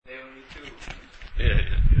Yeah.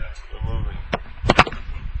 We're moving.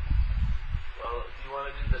 Well, do you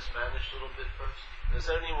want to do the Spanish a little bit first?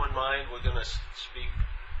 Does anyone mind? We're going to speak.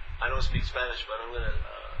 I don't speak Spanish, but I'm going to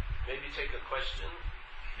maybe take a question.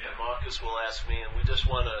 And Marcus will ask me, and we just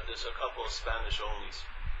want to. There's a couple of Spanish-only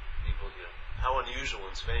people here. How unusual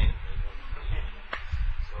in Spain.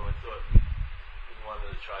 So I thought we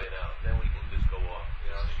wanted to try it out. Then we can just go off.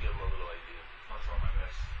 I'll just give them a little idea. I'll try my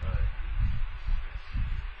best. All right.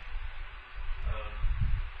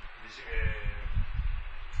 Dice que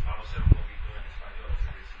vamos a hacer un poquito en español, así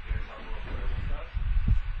que si tienes algo que preguntar,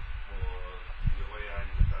 yo voy a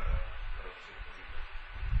intentar traducir un poquito.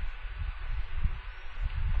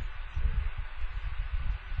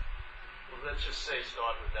 Well, let's just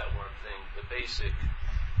start with that one thing, the basic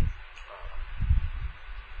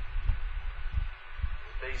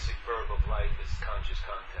verb of life is conscious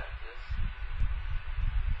contact, yes?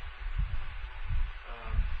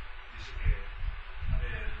 Dice que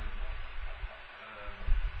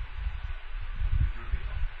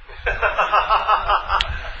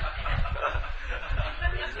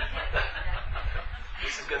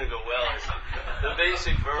This is going to go well. The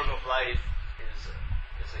basic verb of life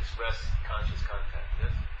is expressed conscious contact,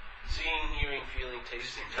 yes? Seeing, hearing, feeling,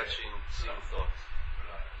 tasting, touching, seeing thoughts.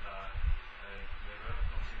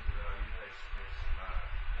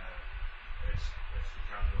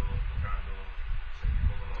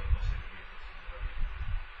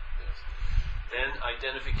 Then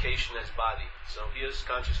identification as body. So here's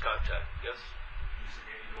conscious contact, yes? Dice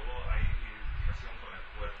que luego hay identificación con el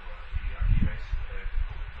cuerpo y aquí ves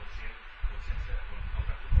conciencia,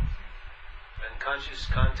 contacto consciente. And conscious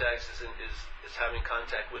contact is having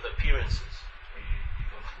contact with appearances. Y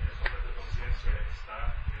eso de conciencia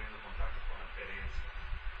está teniendo contacto con experiencia.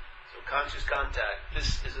 So conscious contact,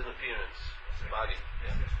 this is an appearance, body.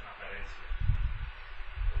 Esta es una apariencia.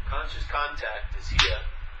 Conscious contact is here,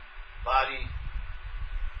 body,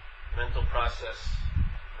 mental process,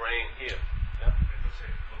 brain here. Yeah? Entonces,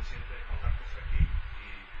 consciente de contacto es aquí y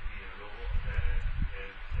luego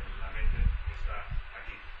la mente está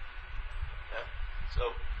aquí. Yeah?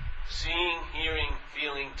 So, seeing, hearing,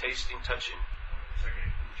 feeling, tasting, touching. O sea que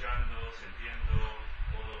escuchando, sintiendo,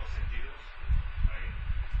 todos los sentidos, ahí.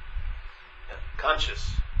 Yeah.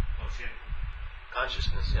 Conscious. Consciente.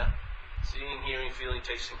 Consciousness, yeah? Seeing, hearing, feeling,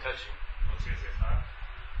 tasting, touching. Conciencia está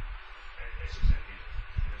en esos sentidos.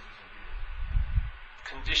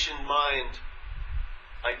 Conditioned mind,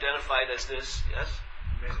 identified as this, yes?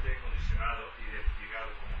 Mente condicionado,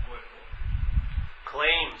 identificado como cuerpo.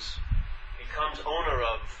 Claims, becomes owner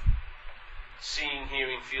of seeing,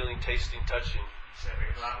 hearing, feeling, tasting, touching. Se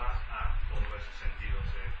reclama a todos esos sentidos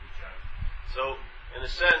de escuchar. So, in a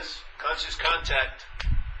sense, conscious contact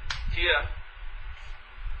here,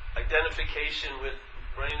 identification with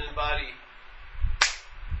brain and body.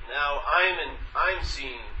 Now I'm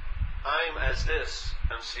seeing. I'm as this,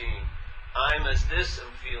 I'm seeing. I'm as this,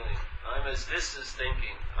 I'm feeling. I'm as this is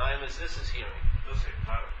thinking. I'm as this is hearing. Entonces,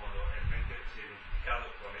 claro, cuando el mente se identificado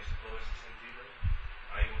con todos esos sentidos,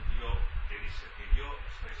 hay un yo que dice que yo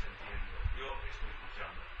estoy sintiendo, yo estoy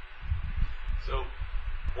escuchando. So,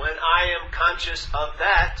 when I am conscious of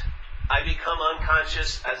that, I become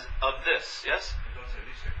unconscious of this, yes? Entonces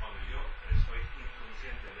dice, cuando yo estoy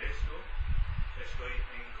inconsciente de esto, estoy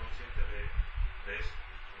inconsciente de esto.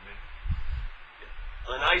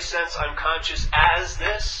 When I sense I'm conscious as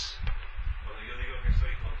this, Cuando yo digo que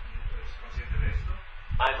estoy consciente de esto,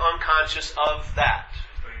 I'm unconscious of that.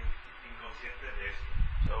 estoy inconsciente de esto.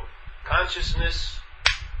 So, consciousness,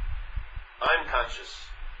 I'm conscious,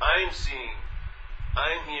 I'm seeing,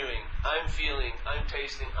 I'm hearing, I'm feeling, I'm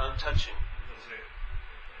tasting, I'm touching. Entonces,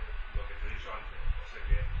 lo que te he dicho antes, o sea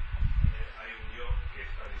que hay un yo que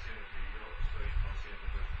está diciendo que yo estoy consciente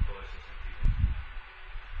de todo ese sentido.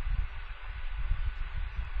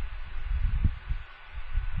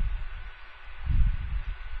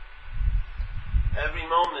 Every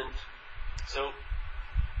moment, so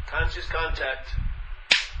conscious contact,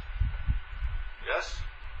 yes?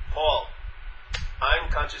 Paul, I'm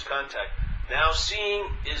conscious contact. Now seeing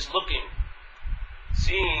is looking.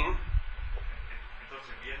 Seeing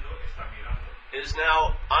Entonces, viendo está mirando. is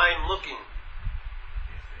now I'm looking.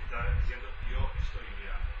 Está diciendo yo estoy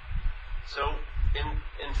mirando. So,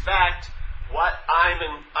 in fact, what I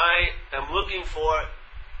am looking for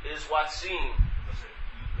is what's seeing. Entonces,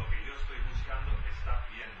 lo que yo estoy buscando está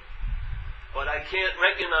viendo. But I can't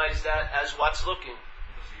recognize that as what's looking.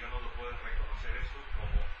 Entonces, yo no lo puedo reconocer esto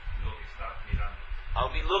como lo que está mirando. I'll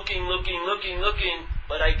be looking,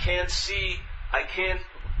 but I can't see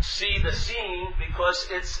the seeing because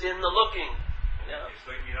it's in the looking. Yeah.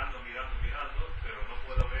 Estoy mirando, pero no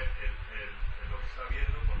puedo ver lo que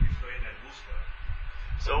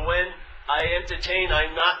I entertain,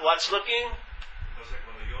 I'm not what's looking. Entonces,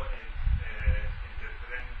 cuando yo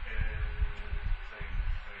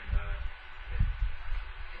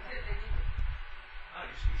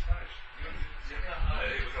you speak Spanish.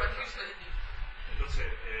 Entonces,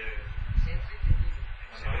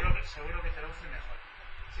 seguro que traduce mejor.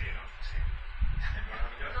 sí, ¿no? Sí.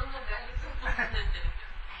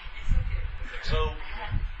 So,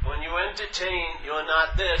 when you entertain, you're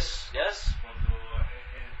not this, yes? Cuando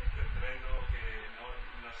entreno que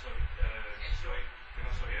no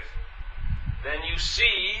soy eso, Then you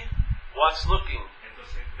see what's looking.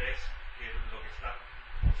 entonces ves que lo que está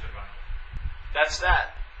observando. That's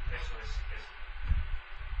that. Eso es.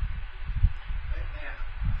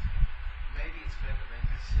 Maybe it's better when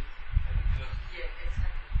you sit very close.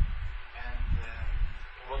 And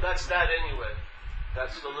Well, that's that anyway.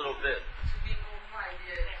 That's the little bit.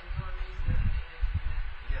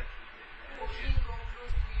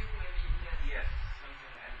 yes,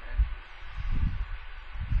 something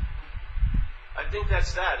I think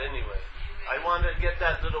that's that anyway. I want to get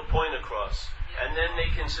that little point across. And then they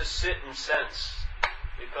can just sit and sense.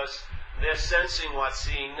 Because they're sensing what's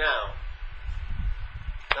seeing now.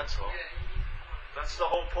 That's all. That's the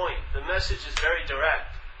whole point. The message is very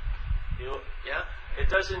direct. Yeah? It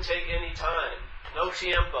doesn't take any time. No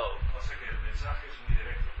tiempo. O sea que el mensaje es muy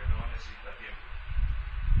directo, que no necesita tiempo.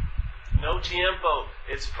 No tiempo.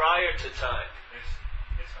 It's prior to time.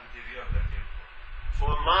 Es anterior del tiempo.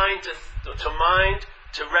 For mind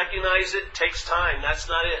to recognize it takes time. That's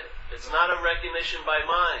not it. It's not a recognition by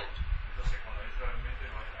mind. Entonces, cuando entra en mente,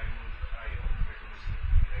 hay un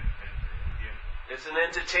reconocimiento del tiempo. It's an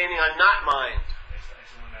entertaining on not mind. Es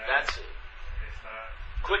una. That's it. Está.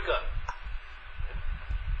 Quicker.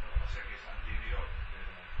 O sea que es anterior.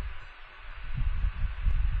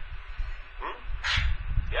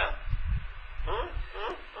 Yeah?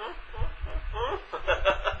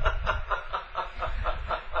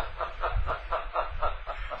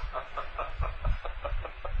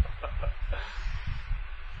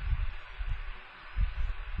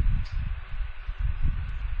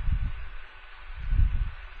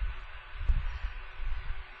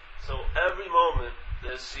 So every moment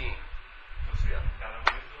there's seeing. Entonces, en cada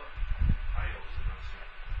momento hay observación.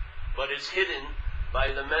 But it's hidden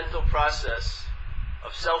by the mental process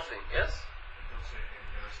of selfing, yes? Entonces,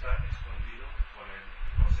 pero está escondido por el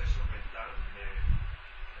proceso mental de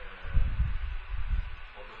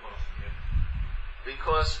autoconocimiento.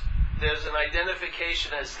 Because there's an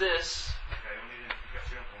identification as this, Porque hay una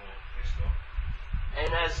identificación como esto,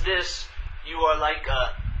 and as this, you are like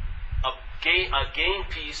a game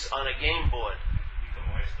piece on a game board. y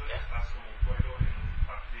como esto estás como un juego en un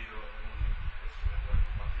partido,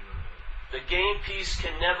 un partido de The game piece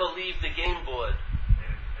can never leave the game board.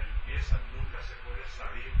 el pieza nunca se puede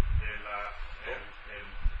salir de la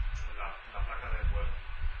placa del juego.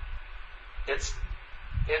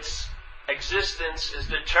 Its existence is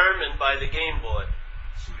determined by the game board.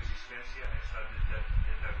 Su existencia está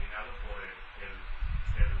determinado por el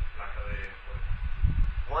placa de juego.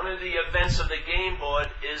 One of the events of the game board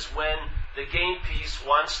is when the game piece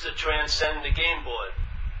wants to transcend the game board.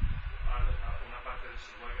 Una parte de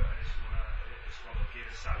su juego es cuando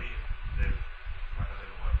quiere salir del placa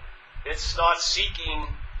del juego. It starts seeking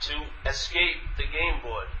to escape the game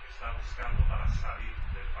board. Está buscando para salir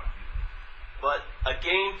del partido. But a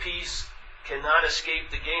game piece cannot escape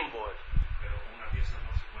the game board. Pero una pieza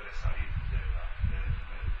no se puede salir del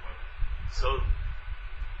juego. So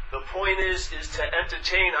the point is to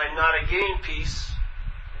entertain. I'm not a game piece.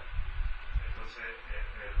 Entonces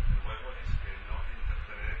el juego es que no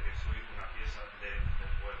interpretar que soy una pieza del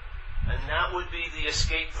juego. And that would be the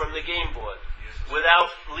escape from the game board Y eso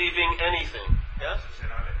without leaving anything. Yeah? eso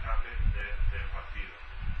será el escape del partido.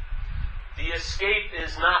 The escape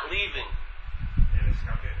is not leaving. El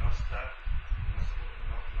escape no está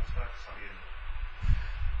saliendo.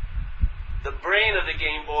 The brain of the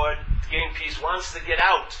game board, game piece, wants to get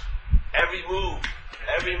out. Every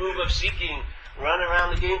move of seeking, run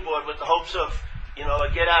around the game board with the hopes of, a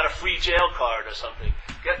get out of free jail card or something.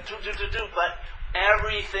 But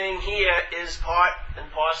everything here is part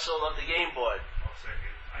and parcel of the game board. O sea que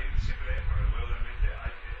hay siempre por el juego de mente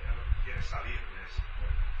quiere salir de eso.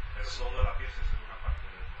 Pero toda la pieza es una parte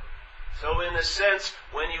del juego. So in a sense,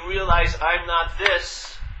 when you realize I'm not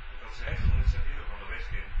this, Entonces en un sentido cuando ves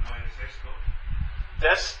que no eres esto,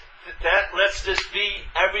 that lets this be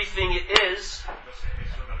everything it is, entonces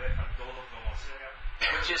eso lo deja todo como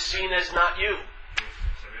sea, which is seen as not you. que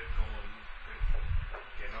se ve como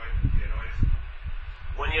que no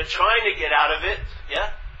es. When you're trying to get out of it,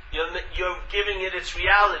 you're giving it its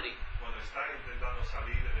reality. Cuando está intentando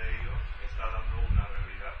salir de ello, está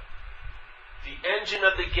The engine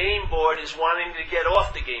of the game board is wanting to get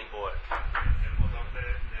off the game board. El motor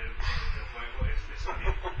del juego es de salir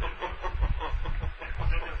del juego. El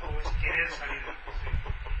motor del juego es querer salir del juego.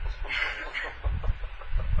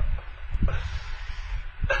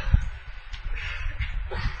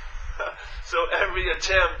 So every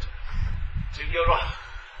attempt to get off,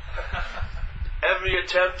 every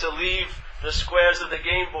attempt to leave the squares of the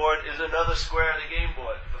game board is another square of the game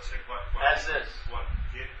board. Entonces, As this.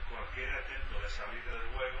 cualquier atento de salir del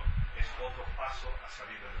juego es otro paso a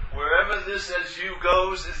salir del juego. Wherever this as you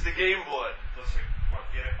goes is the game board. Entonces,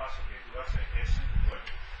 cualquier paso que tú haces es un juego.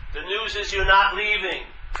 The news is you're not leaving.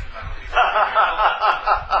 La noticia es que no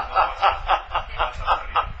vas a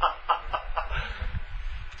salir.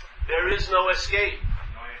 There is no escape.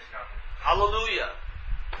 No hay escape. Hallelujah.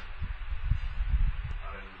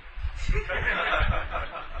 Aleluya.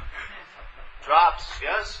 Drops,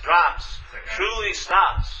 yes? Drops. Truly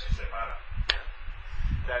stops. Se para.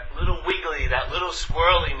 That little wiggly, that little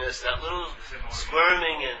squirreliness, that little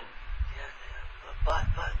squirming and but.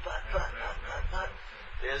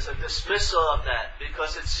 There's a dismissal of that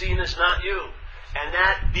because it's seen as not you. And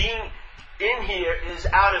that being in here is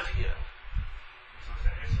out of here.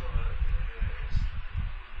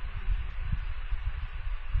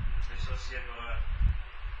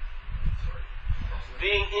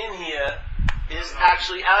 Being in here is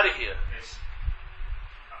actually out of here.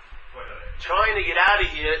 Trying to get out of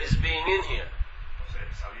here is being in here.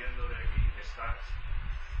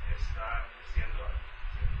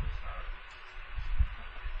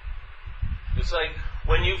 It's like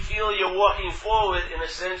when you feel you're walking forward, in a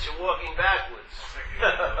sense you're walking backwards.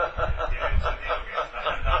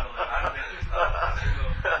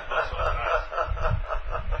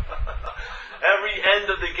 Every end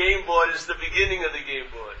of the game board is the beginning of the game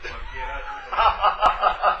board.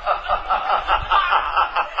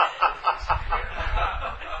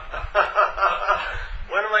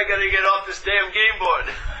 When am I going to get off this damn game board?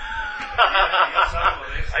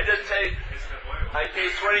 I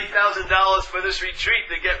paid $20,000 for this retreat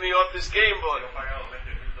to get me off this game board.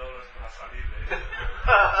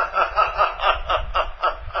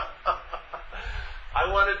 I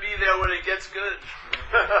want to be there when it gets good.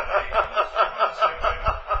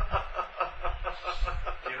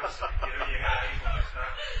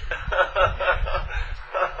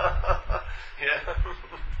 Yeah.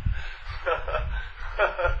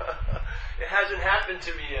 It hasn't happened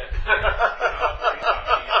to me yet.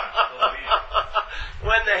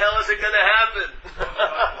 When the hell is it going to happen?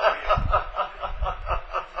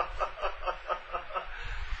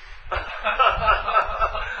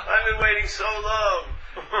 I've been waiting so long.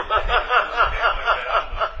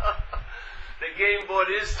 The game board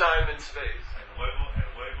is time and space.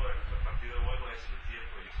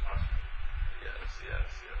 Yes.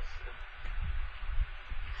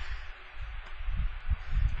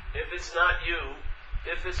 If it's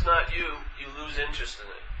not you, you lose interest in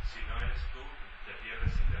it.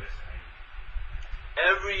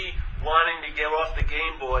 Every wanting to get off the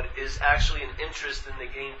game board is actually an interest in the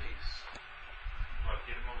game piece.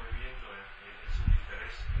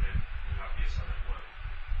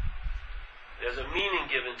 There's a meaning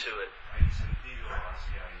given to it.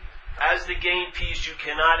 As the game piece, you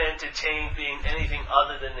cannot entertain being anything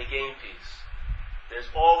other than the game piece. There's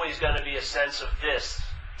always going to be a sense of this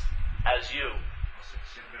as you,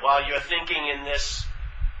 while you're thinking in this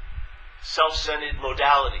self-centered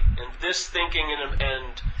modality. And this thinking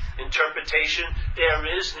and interpretation, there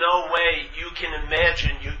is no way you can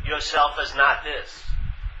imagine yourself as not this.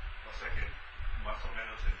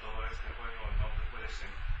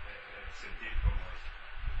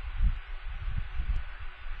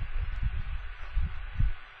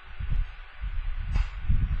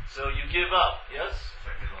 So you give up, yes?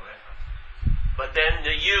 But then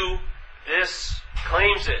the you, this,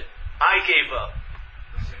 claims it. I gave up.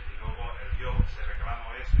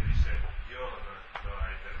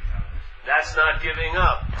 That's not giving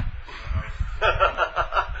up.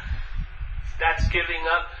 That's giving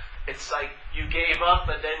up. It's like you gave up,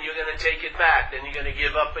 but then you're going to take it back. Then you're going to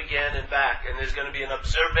give up again and back. And there's going to be an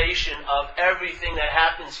observation of everything that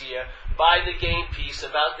happens here by the game piece,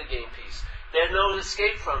 about the game piece. There's no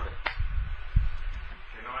escape from it.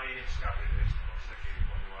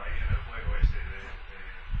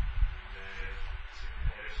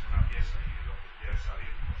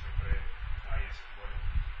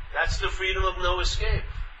 That's the freedom of no escape.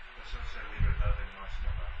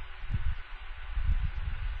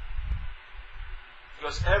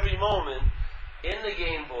 Because every moment in the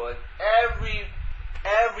game board, every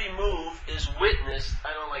move is witnessed.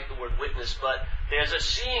 I don't like the word witness, but there's a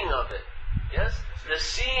seeing of it. Yes? The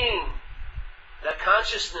seeing that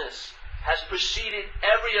consciousness has preceded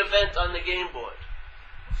every event on the game board.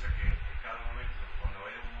 O sea que en cada momento, cuando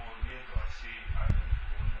hay un movimiento así,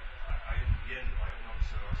 hay un viendo, hay una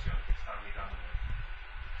observación que está mirando.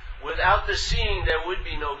 Without the seeing, there would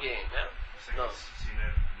be no game. Yeah? O sea No. que sin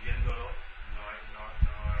el viéndolo, no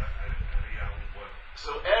habría un juego.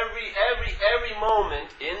 So every moment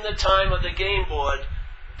in the time of the game board,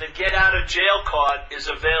 the get out of jail card is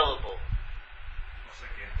available. O sea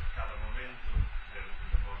que en cada momento del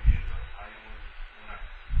movimiento hay una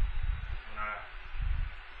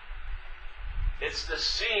It's the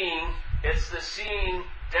seeing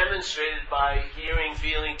demonstrated by hearing,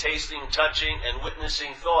 feeling, tasting, touching, and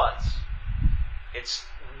witnessing thoughts. It's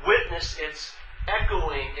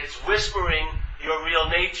echoing, it's whispering your real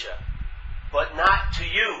nature, but not to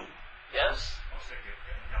you. Yes? O sea que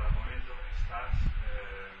en cada momento estás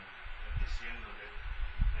diciéndole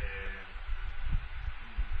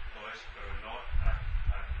todo eso, pero no a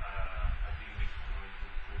ti mismo, no en tu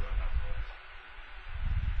pura naturaleza.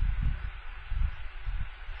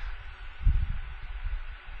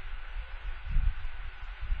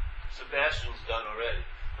 Sebastian's done already.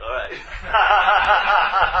 All right.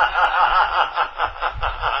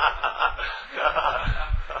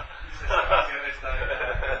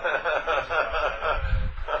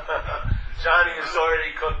 Johnny is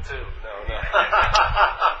already cooked too. No.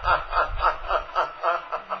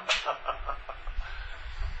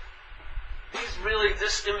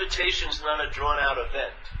 This invitation is not a drawn-out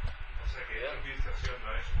event. O sea que esta invitación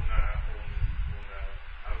no es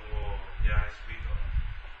algo ya escrito.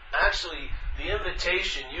 Actually, the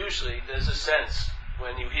invitation, usually, there's a sense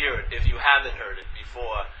when you hear it, if you haven't heard it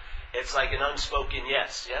before, it's like an unspoken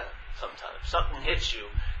yes, yeah? Sometimes. Something hits you.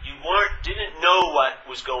 You didn't know what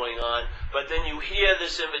was going on, but then you hear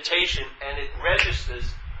this invitation and it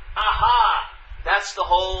registers, aha! That's the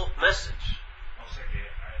whole message. O sea que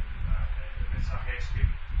el mensaje es que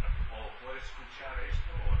o puedes escuchar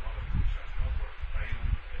esto o no lo escuchas, ¿no? Porque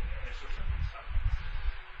eso es el mensaje.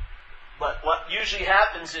 But what usually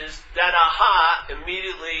happens is that aha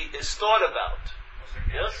immediately is thought about. O sea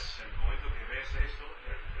que Yes? el momento que ves esto,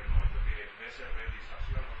 el momento que ves la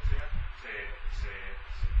realización, o sea,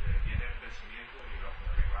 viene el pensamiento y lo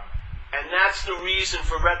reclama. And that's the reason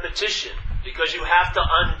for repetition, because you have to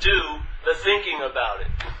undo the thinking about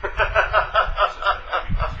it. Esa es la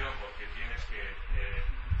invitación porque tienes que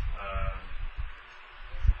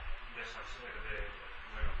deshacer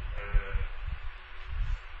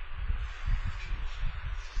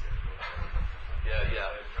Yeah.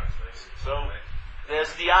 So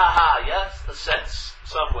there's the aha, yes, a sense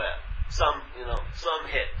somewhere, some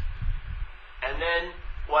hit, and then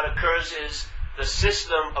what occurs is the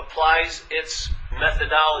system applies its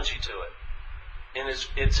methodology to it, in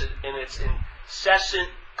its incessant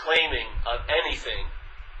claiming of anything,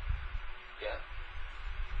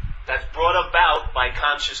 that's brought about by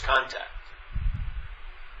conscious contact.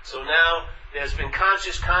 So now there's been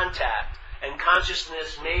conscious contact, and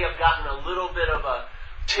consciousness may have gotten a little bit of a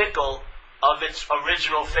tickle of its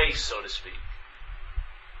original face, so to speak,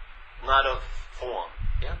 not of form.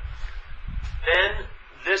 Yeah. Then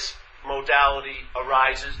this modality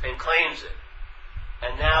arises and claims it.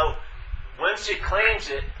 And now, once it claims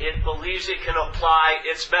it, it believes it can apply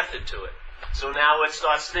its method to it. So now it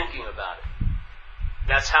starts thinking about it.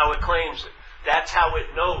 That's how it claims it. That's how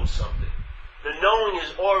it knows something. The knowing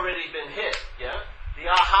has already been hit, yeah? The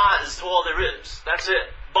aha is all there is. That's it.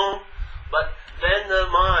 Boom. But then the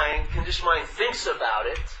conditioned mind thinks about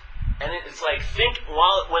it, and it's like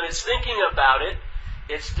when it's thinking about it,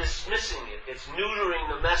 it's dismissing it. It's neutering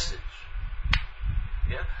the message.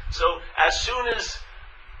 Yeah? So as soon as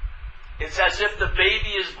it's as if the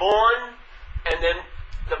baby is born, and then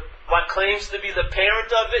what claims to be the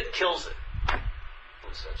parent of it kills it.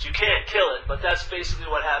 You can't kill it, but that's basically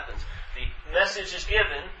what happens. The message is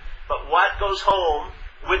given, but what goes home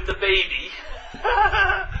with the baby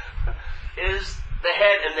is the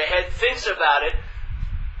head, and the head thinks about it,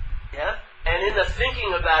 yeah? And in the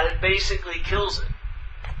thinking about it, basically kills it.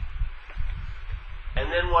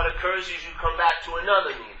 And then what occurs is you come back to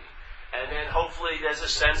another meaning. And then hopefully there's a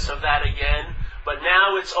sense of that again, but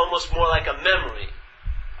now it's almost more like a memory.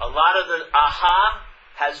 A lot of the aha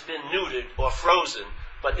has been neutered or frozen,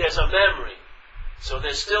 but there's a memory. So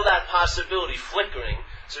there's still that possibility flickering,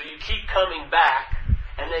 so you keep coming back,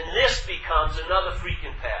 and then this becomes another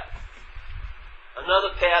freaking path.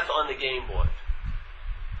 Another path on the game board.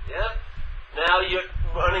 Yeah? Now you're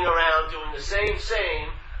running around doing the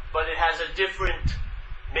same, but it has a different,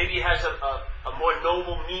 maybe it has a more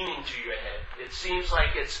noble meaning to your head. It seems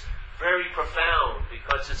like it's very profound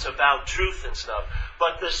because it's about truth and stuff.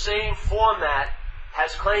 But the same format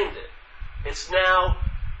has claimed it. It's now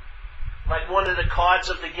like one of the cards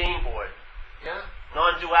of the game board. Yeah?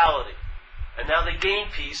 Non-duality. And now the game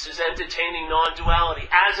piece is entertaining non-duality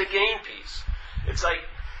as a game piece. It's like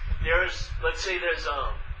let's say there's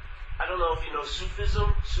I don't know if you know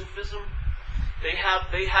Sufism.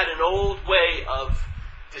 They had an old way of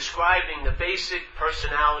describing the basic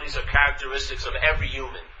personalities or characteristics of every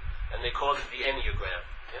human, and they called it the Enneagram.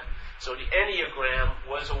 Yeah? So the Enneagram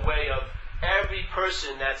was a way of every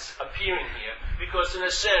person that's appearing here, because in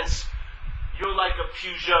a sense, you're like a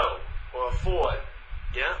Peugeot or a Ford,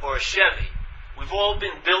 yeah, or a Chevy. We've all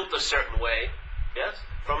been built a certain way, yes,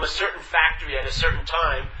 from a certain factory at a certain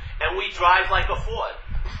time, and we drive like a Ford.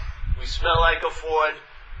 We smell like a Ford,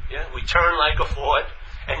 yeah, we turn like a Ford,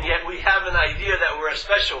 and yet we have an idea that we're a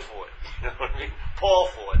special Ford. You know what I mean? Paul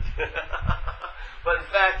Ford. But in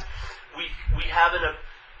fact, we have an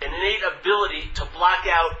innate ability to block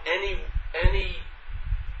out any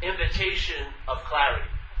invitation of clarity.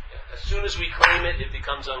 Yeah. As soon as we claim it, it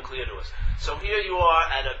becomes unclear to us. So here you are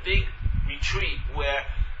at a big retreat where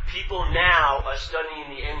people now are studying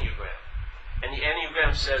the Enneagram. And the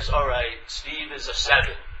Enneagram says, all right, Steve is a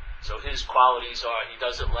 7. So his qualities are he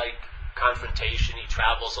doesn't like confrontation, he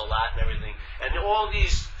travels a lot and everything. And all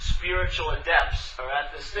these spiritual adepts are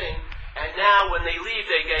at this thing, and now when they leave,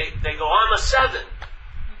 they go, I'm a 7.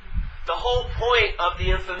 The whole point of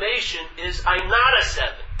the information is I'm not a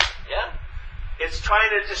 7. Yeah? It's trying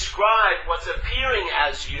to describe what's appearing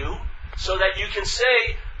as you, so that you can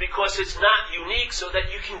say, because it's not unique, so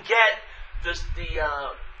that you can get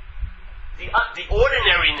the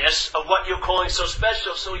ordinariness of what you're calling so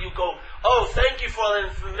special. So you go, oh, thank you for the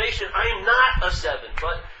information. I am not a 7.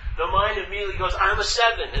 But the mind immediately goes, I'm a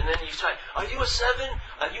 7. And then you try, are you a 7?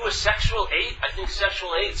 Are you a sexual 8? I think sexual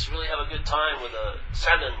 8s really have a good time with a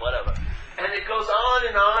 7, whatever. And it goes on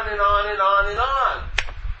and on and on and on and on.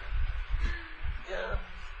 Yeah.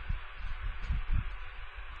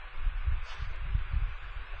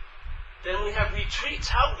 Then we have retreats.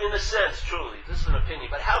 How, in a sense, truly, this is an opinion,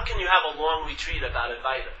 but how can you have a long retreat about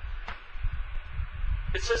Advaita?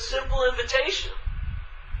 It's a simple invitation.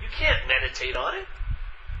 You can't meditate on it.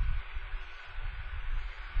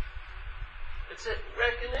 It's a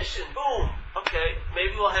recognition. Boom. Okay,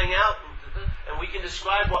 maybe we'll hang out and we can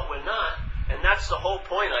describe what we're not. And that's the whole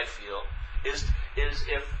point, I feel, is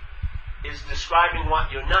describing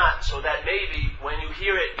what you're not, so that maybe when you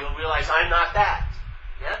hear it, you'll realize I'm not that.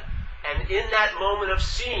 Yeah? And in that moment of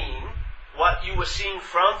seeing what you were seeing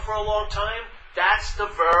from for a long time, that's the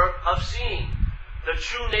verb of seeing. The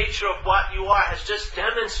true nature of what you are has just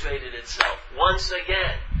demonstrated itself once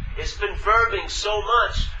again. It's been verbing so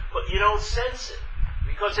much, but you don't sense it,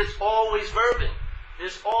 because it's always verbing.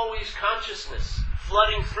 There's always consciousness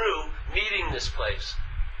flooding through, meeting this place.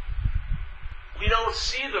 We don't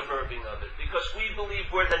see the verbing of it, because we believe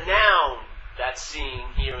we're the noun that's seeing,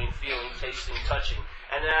 hearing, feeling, tasting, touching.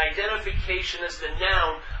 And an identification as the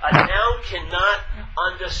noun, a noun cannot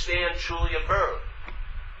understand truly a verb.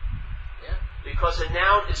 Yeah? Because a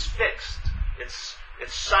noun is fixed. It's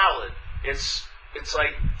solid. It's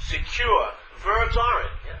like secure. Verbs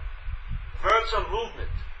aren't. Yeah? Verbs are movement.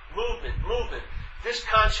 This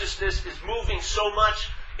consciousness is moving so much,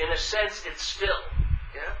 in a sense, it's still.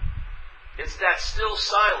 Yeah? It's that still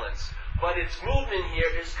silence. But its movement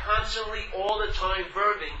here is constantly, all the time,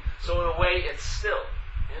 verbing, so in a way it's still.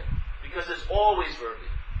 Yeah? Because it's always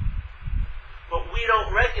verbing. But we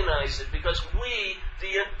don't recognize it, because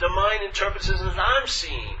the mind interprets it as I'm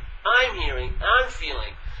seeing, I'm hearing, I'm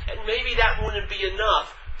feeling. And maybe that wouldn't be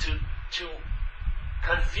enough to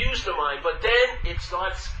confuse the mind, but then it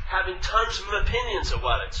starts having tons of opinions of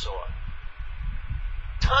what it saw.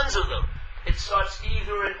 Tons of them. It starts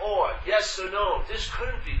either and or, yes or no, this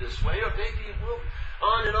couldn't be this way, or maybe it will,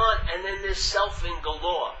 on, and then there's selfing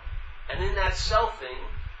galore. And in that selfing,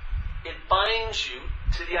 it binds you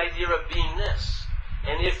to the idea of being this.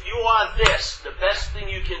 And if you are this, the best thing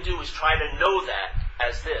you can do is try to know that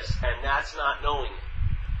as this, and that's not knowing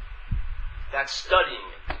it. That's studying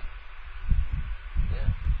it. Yeah.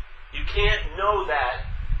 You can't know that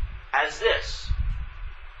as this.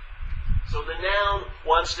 So the noun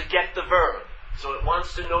wants to get the verb. So it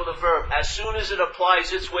wants to know the verb. As soon as it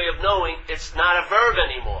applies its way of knowing, it's not a verb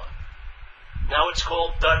anymore. Now it's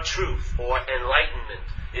called the truth or enlightenment.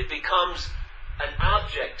 It becomes an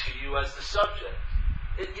object to you as the subject.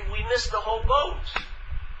 We miss the whole boat.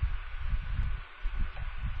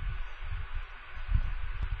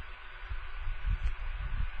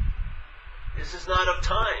 This is not of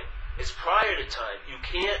time. It's prior to time. You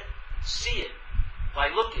can't see it. by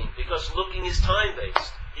looking, because looking is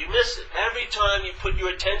time-based. You miss it. Every time you put your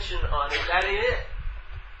attention on it, that ain't it.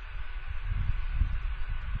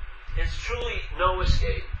 It's truly no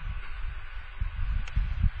escape.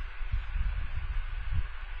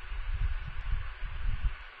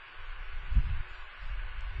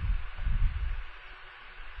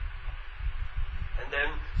 And then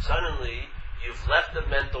suddenly you've left the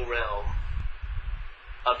mental realm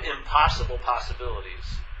of impossible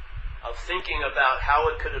possibilities, of thinking about how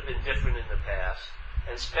it could have been different in the past,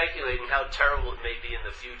 and speculating how terrible it may be in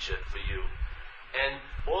the future for you. And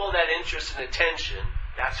all that interest and attention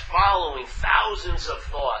that's following thousands of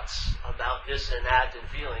thoughts about this and that and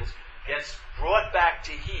feelings gets brought back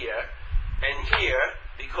to here, and here,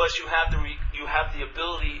 because you have the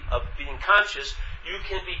ability of being conscious, you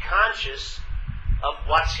can be conscious of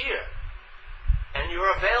what's here. And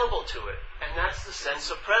you're available to it. And that's the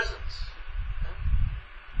sense of presence.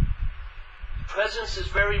 Presence is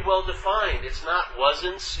very well defined. It's not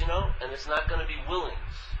wasn'ts, and it's not going to be willings.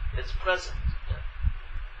 It's present.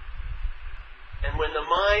 And when the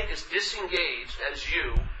mind is disengaged as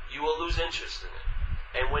you will lose interest in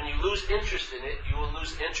it. And when you lose interest in it, you will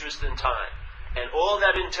lose interest in time. And all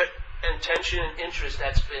that intention and interest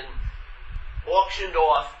that's been auctioned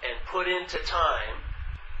off and put into time,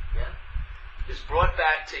 is brought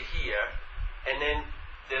back to here, and then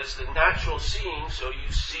there's the natural seeing, so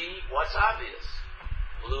you see what's obvious.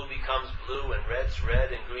 Blue becomes blue, and red's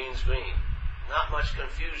red, and green's green. Not much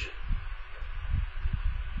confusion.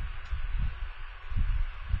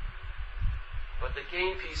 But the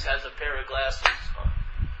game piece has a pair of glasses on.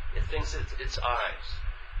 It thinks it's its eyes.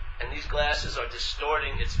 And these glasses are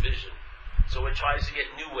distorting its vision. So it tries to get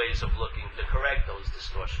new ways of looking to correct those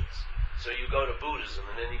distortions. So you go to Buddhism,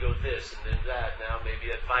 and then you go this, and then that, now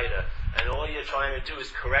maybe Advaita, and all you're trying to do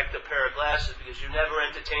is correct a pair of glasses because you never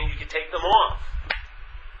entertained you could take them off.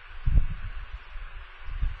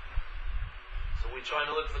 So we're trying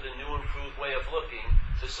to look for the new, improved way of looking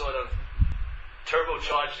to sort of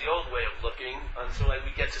turbocharge the old way of looking until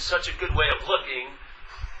we get to such a good way of looking,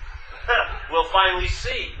 we'll finally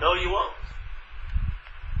see. No, you won't.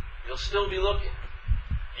 You'll still be looking.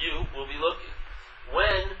 You will be looking.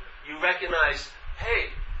 When you recognize,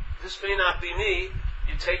 hey, this may not be me,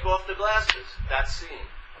 you take off the glasses. That's seeing.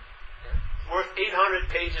 Worth 800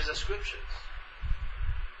 pages of scriptures.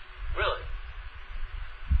 Really.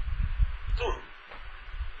 Boom.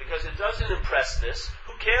 Because it doesn't impress this.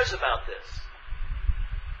 Who cares about this?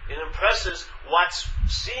 It impresses what's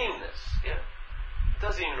seeing this. It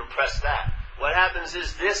doesn't even impress that. What happens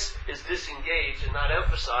is this is disengaged and not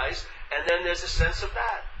emphasized, and then there's a sense of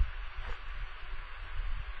that.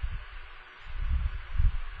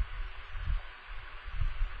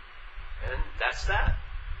 And that's that.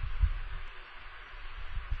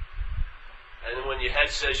 And then when your head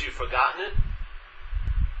says you've forgotten it,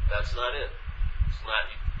 that's not it.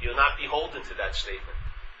 You're not beholden to that statement.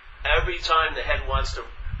 Every time the head wants to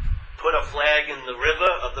put a flag in the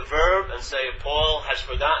river of the verb and say Paul has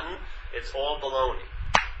forgotten, it's all baloney.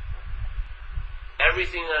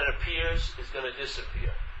 Everything that appears is going to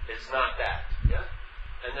disappear. It's not that. Yeah?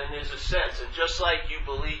 And then there's a sense, and just like you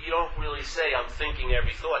believe, you don't really say, I'm thinking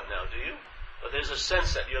every thought now, do you? But there's a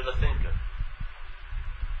sense that you're the thinker.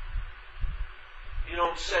 You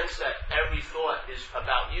don't sense that every thought is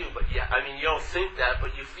about you, but you don't think that,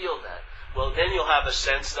 but you feel that. Well, then you'll have a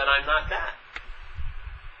sense that I'm not that.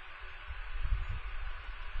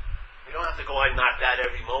 You don't have to go, I'm not that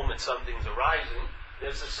every moment something's arising.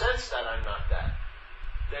 There's a sense that I'm not that.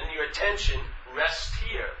 Then your attention rests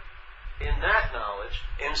here, in that knowledge,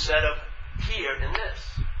 instead of here in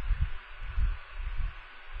this.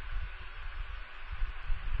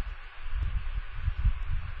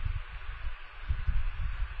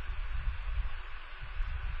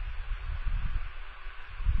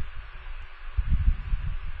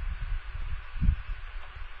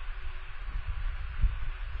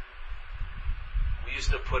 We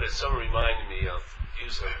used to put it, someone reminded me of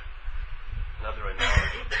using another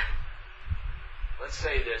analogy. Let's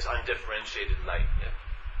say there's undifferentiated light. Yeah?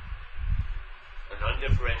 An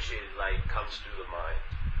undifferentiated light comes through the mind.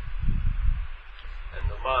 And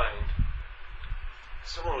the mind,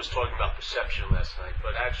 someone was talking about perception last night,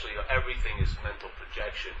 but actually everything is mental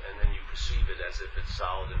projection, and then you perceive it as if it's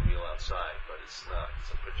solid and real outside, but it's not.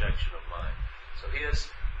 It's a projection of mind. So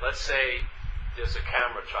let's say there's a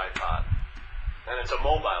camera tripod, and it's a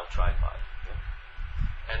mobile tripod. Yeah?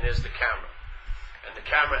 And there's the camera. And the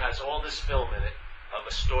camera has all this film in it of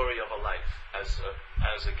a story of a life as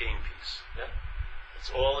a game piece. Yeah? It's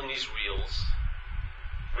all in these reels,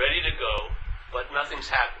 ready to go, but nothing's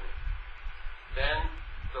happening. Then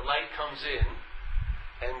the light comes in,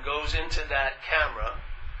 and goes into that camera,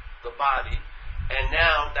 the body, and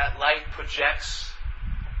now that light projects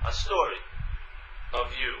a story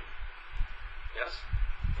of you. Yes?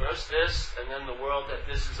 First this, and then the world that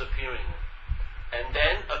this is appearing in. And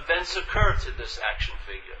then events occur to this action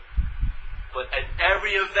figure. But at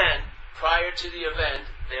every event, prior to the event,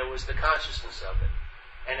 there was the consciousness of it.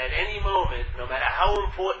 And at any moment, no matter how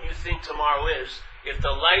important you think tomorrow is, if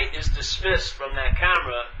the light is dismissed from that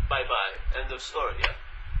camera, bye-bye. End of story, yeah?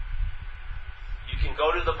 You can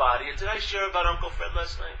go to the body. Did I share about Uncle Fred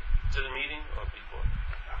last night? To the meeting or before?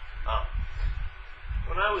 Oh.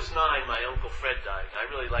 When I was 9, my Uncle Fred died. I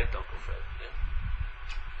really liked Uncle Fred, yeah?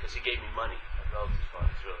 Because he gave me money. My relatives'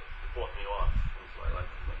 fathers really. He bought me off. So I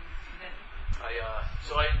liked him.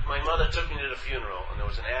 My mother took me to the funeral, and there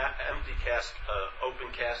was an empty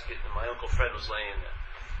open casket, and my Uncle Fred was laying there.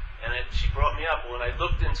 And she brought me up, and when I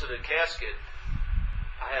looked into the casket,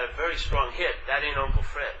 I had a very strong hit. That ain't Uncle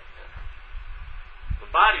Fred.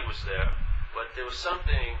 The body was there, but there was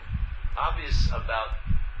something obvious about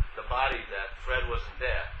the body that Fred wasn't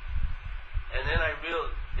there. And then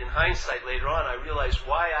in hindsight later on, I realized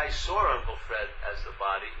why I saw Uncle Fred as the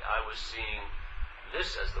body. I was seeing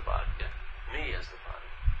this as the body, yeah, me as the body.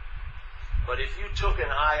 But if you took an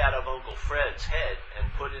eye out of Uncle Fred's head and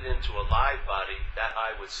put it into a live body, that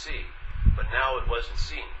eye would see. But now it wasn't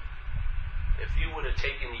seen. If you would have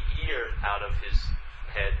taken the ear out of his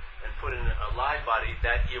head and put it in a live body,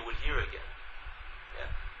 that ear would hear again. Yeah.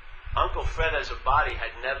 Uncle Fred as a body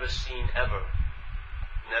had never seen ever,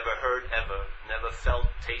 never heard ever, never felt,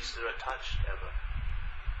 tasted, or touched ever.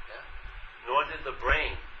 Yeah. Nor did the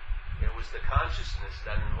brain. It was the consciousness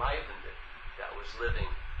that enlivened it, that was living.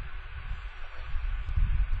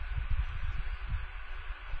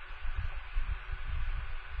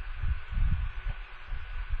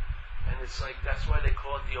 And it's like, that's why they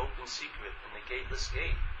call it the open secret and the gateless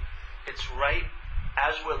gate. It's right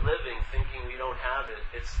as we're living, thinking we don't have it.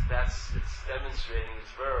 It's demonstrating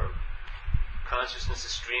its verb. Consciousness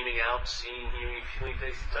is streaming out, seeing, hearing, feeling,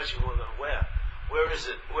 tasting, touching. Where? Where is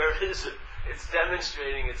it? Where is it? It's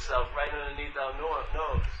demonstrating itself right underneath our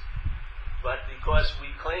nose. But because we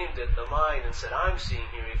claimed it, the mind, and said, I'm seeing,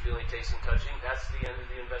 hearing, feeling, tasting, touching, that's the end of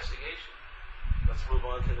the investigation. Let's move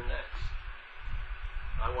on to the next.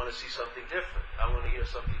 I want to see something different. I want to hear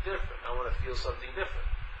something different. I want to feel something different.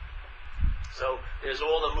 So there's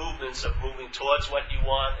all the movements of moving towards what you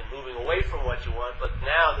want and moving away from what you want, but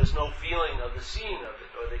now there's no feeling of the seeing of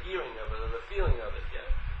it, or the hearing of it, or the feeling of it yet.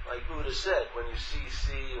 Like Buddha said, when you see,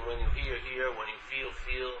 and when you hear, when you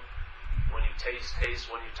feel, when you taste,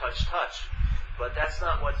 when you touch. But that's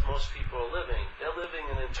not what most people are living. They're living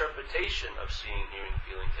an interpretation of seeing, hearing,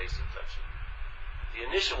 feeling, tasting, touching. The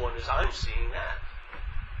initial one is, I'm seeing that.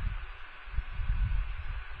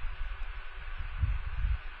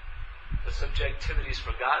 The subjectivity is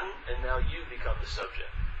forgotten, and now you become the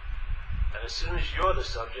subject. And as soon as you're the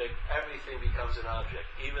subject, everything becomes an object,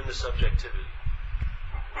 even the subjectivity.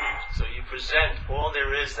 So you present all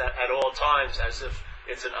there is that at all times as if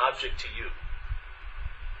it's an object to you.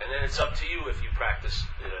 And then it's up to you if you practice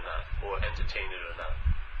it or not, or entertain it or not.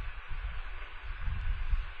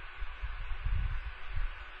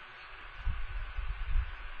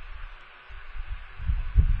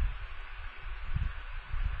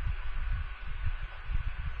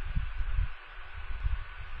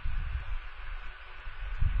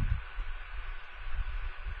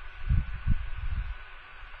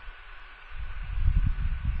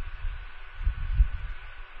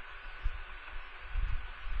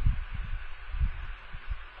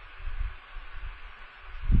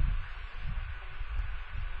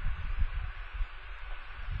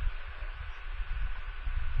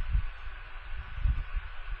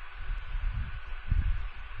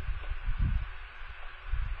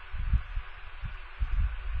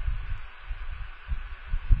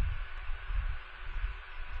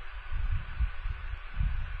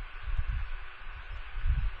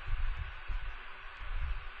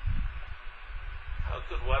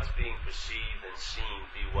 Could what's being perceived and seen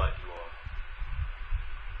be what you are?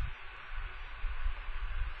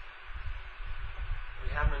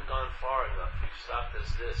 We haven't gone far enough. We've stopped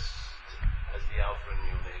as the Alpha and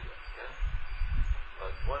the Omega. Yeah?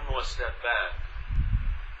 But one more step back,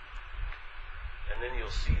 and then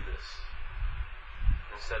you'll see this.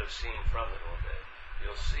 Instead of seeing from it all day,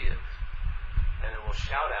 you'll see it. And it will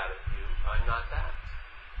shout out at you, I'm not that.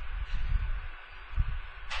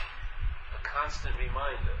 Constant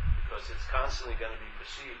reminder, because it's constantly going to be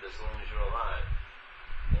perceived as long as you're alive.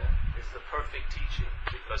 Yeah? It's the perfect teaching,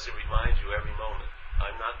 because it reminds you every moment,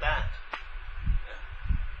 I'm not that. Yeah?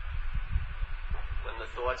 When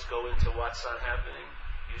the thoughts go into what's not happening,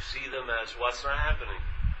 You see them as what's not happening.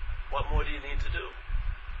 What more do you need to do?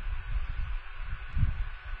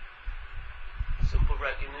 Simple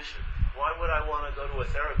recognition. Why would I want to go to a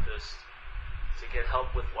therapist to get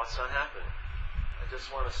help with what's not happening? I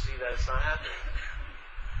just want to see that it's not happening.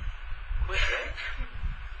 Quick, eh?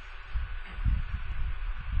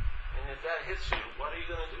 And if that hits you, what are you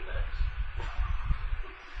going to do next?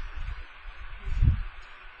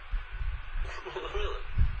 Really?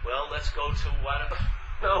 Well, let's go to what?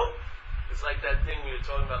 No? It's like that thing we were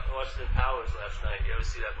talking about Austin Powers last night. You ever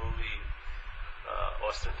see that movie,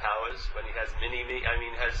 Austin Powers, when he has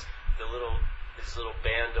has his little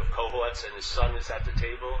band of cohorts, and his son is at the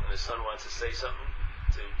table, and his son wants to say something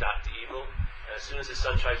to Dr. Evil, and as soon as his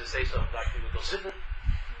son tries to say something, Dr. Evil goes, sit, and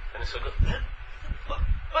his son goes,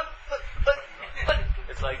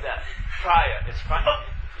 it's like that. It's prior. Oh,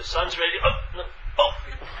 the son's ready. Oh, no. Oh.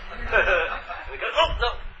 And he goes, oh,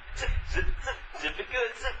 no. Zip it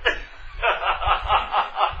good. Zip.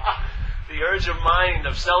 The urge of mind,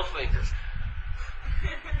 of selfing, just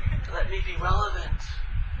let me be relevant.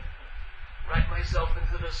 Write myself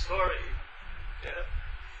into the story. Yeah?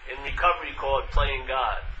 In recovery, called playing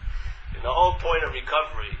God. And the whole point of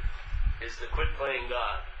recovery is to quit playing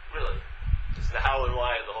God. Really. It's the how and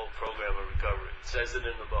why of the whole program of recovery. It says it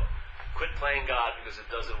in the book. Quit playing God because it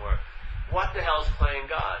doesn't work. What the hell's playing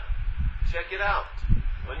God? Check it out.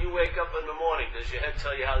 When you wake up in the morning, does your head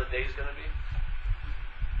tell you how the day's going to be?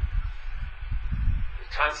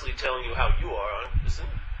 It's constantly telling you how you are, isn't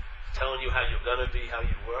it? It's telling you how you're going to be, how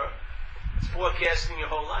you were. It's forecasting your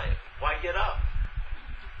whole life. Why get up?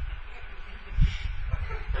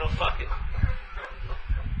 Fuck it.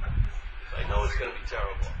 I know it's going to be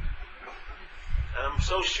terrible. And I'm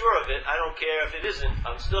so sure of it, I don't care if it isn't,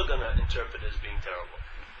 I'm still going to interpret it as being terrible.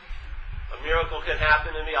 A miracle can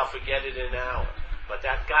happen to me, I'll forget it in an hour. But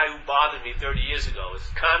that guy who bothered me 30 years ago is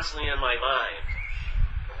constantly in my mind.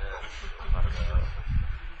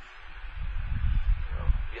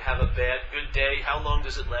 You have a good day, how long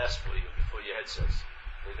does it last for you before your head says,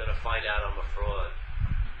 you're going to find out I'm a fraud?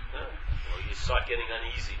 Or you start getting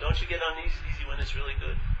uneasy. Don't you get uneasy when it's really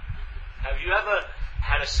good? Have you ever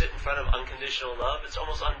had to sit in front of unconditional love? It's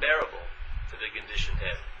almost unbearable to the conditioned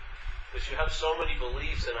head. Because you have so many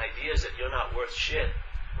beliefs and ideas that you're not worth shit.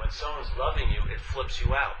 When someone's loving you, it flips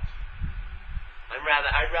you out.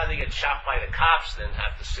 I'd rather get chopped by the cops than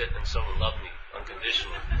have to sit and someone love me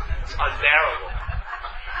unconditionally. It's unbearable.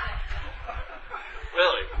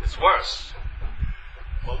 Really, it's worse.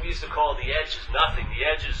 What we used to call the edge is nothing. The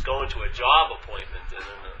edge is going to a job appointment and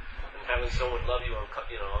having someone love you,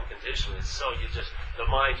 unconditionally. It's so the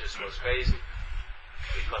mind just goes crazy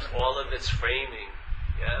because all of its framing,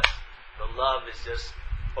 the love is just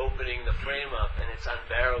opening the frame up, and it's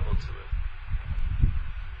unbearable to it.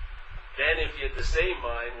 Then, if you're the same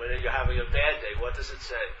mind when you're having a bad day, what does it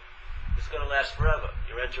say? It's going to last forever.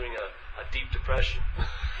 You're entering a deep depression.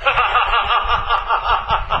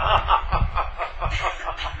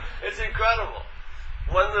 It's incredible.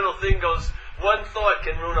 One little thing one thought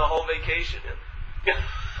can ruin a whole vacation.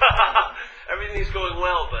 Everything's going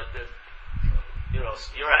well, but you're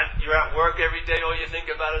at work every day, all you think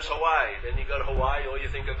about is Hawaii. Then you go to Hawaii, all you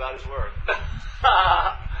think about is work.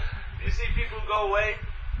 You see people go away?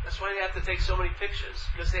 That's why they have to take so many pictures,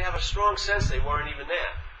 because they have a strong sense they weren't even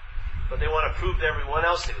there. But they want to prove to everyone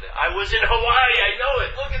else they were there. I was in Hawaii, I know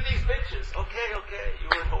it. Look at these pictures. Okay, you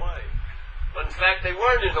were in Hawaii. But in fact, they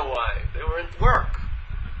weren't in Hawaii. They were in work,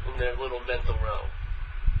 in their little mental realm.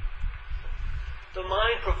 The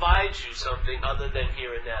mind provides you something other than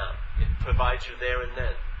here and now. It provides you there and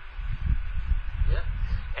then. Yeah?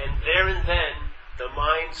 And there and then, the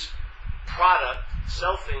mind's product,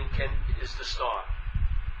 selfing, is the star.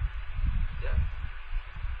 Yeah?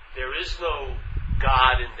 There is no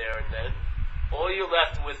God in there and then. All you're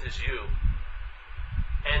left with is you.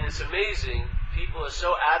 And it's amazing, people are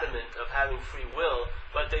so adamant of having free will,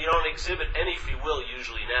 but they don't exhibit any free will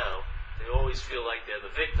usually now. They always feel like they're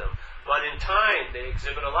the victim. But in time, they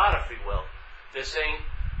exhibit a lot of free will. They're saying,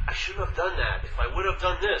 I should have done that. If I would have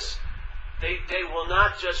done this. They will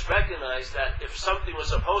not just recognize that if something was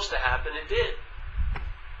supposed to happen, it did.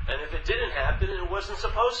 And if it didn't happen, it wasn't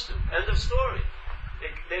supposed to. End of story.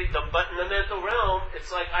 But in the mental realm,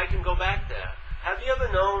 it's like, I can go back there. Have you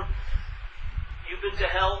ever known, you've been to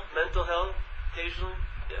hell, mental hell, occasionally?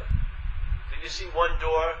 Yeah. Did you see one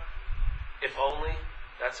door, if only?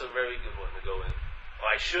 That's a very good one to go in. Or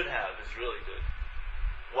I should have, is really good.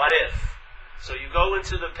 What if? So you go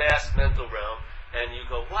into the past mental realm, and you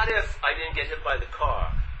go, what if I didn't get hit by the car?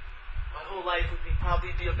 My whole life would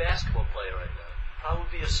probably be a basketball player right now.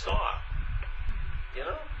 Probably be a star. You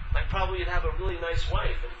know? Like probably have a really nice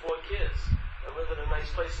wife and 4 kids and live in a nice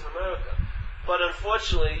place in America. But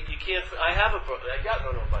unfortunately, you can't. I got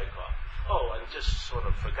no bike car. Oh, I just sort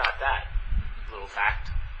of forgot that little fact,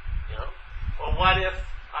 you know. Or what if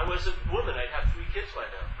I was a woman? I'd have 3 kids by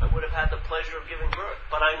now. I would have had the pleasure of giving birth.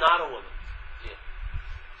 But I'm not a woman. Yeah.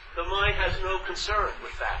 The mind has no concern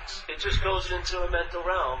with facts. It just goes into a mental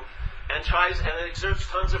realm and it exerts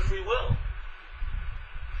tons of free will.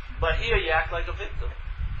 But here you act like a victim.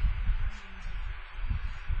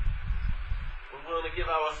 We're willing to give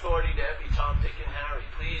our authority to every Tom, Dick, and Harry.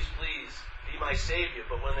 Please, please, be my savior.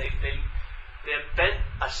 But when they're bent,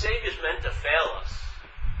 a savior's meant to fail us.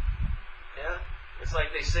 Yeah? It's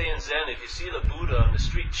like they say in Zen, if you see the Buddha on the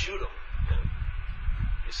street, shoot him. Yeah?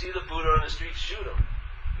 You see the Buddha on the street, shoot him.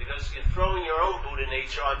 Because you're throwing your own Buddha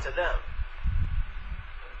nature onto them.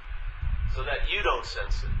 So that you don't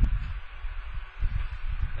sense it.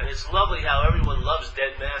 And it's lovely how everyone loves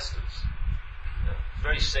dead masters. Yeah, it's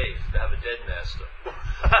very safe to have a dead master.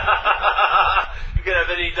 You can have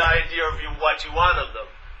any idea of what you want of them.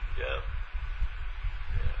 Yeah.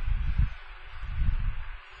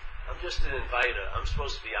 I'm just an inviter. I'm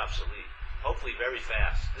supposed to be obsolete. Hopefully very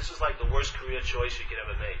fast. This is like the worst career choice you could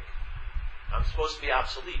ever make. I'm supposed to be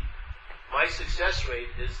obsolete. My success rate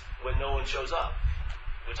is when no one shows up,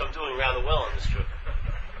 which I'm doing rather well on this trip.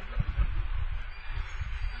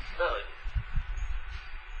 Really.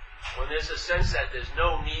 When there's a sense that there's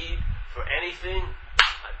no need for anything,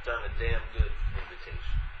 I've done a damn good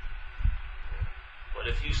invitation. But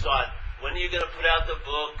if you start, when are you going to put out the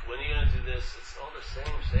book? When are you going to do this? It's all the same.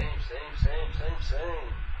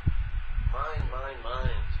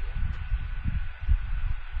 Mind.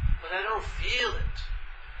 But I don't feel it.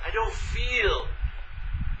 I don't feel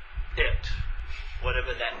it,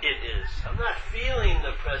 whatever that it is. I'm not feeling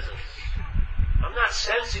the presence. I'm not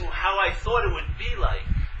sensing how I thought it would be like.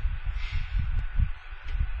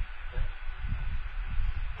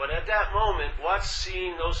 But at that moment, what's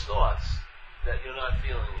seeing those thoughts that you're not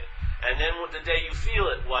feeling it? And then the day you feel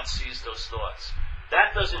it, what sees those thoughts?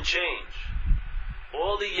 That doesn't change.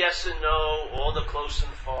 All the yes and no, all the close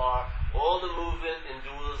and far, all the movement in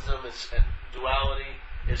dualism and duality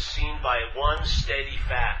is seen by one steady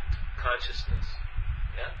fact, consciousness.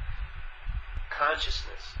 Yeah?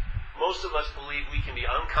 Consciousness. Most of us believe we can be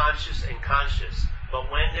unconscious and conscious, but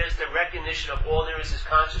when there's the recognition of all there is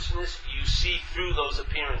consciousness, you see through those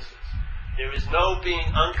appearances. There is no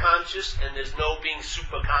being unconscious and there's no being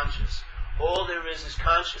superconscious. All there is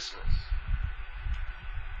consciousness.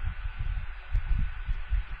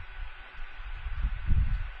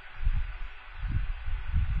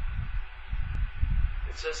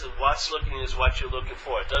 It says that what's looking is what you're looking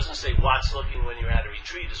for. It doesn't say what's looking when you're at a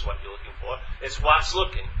retreat is what you're looking for. It's what's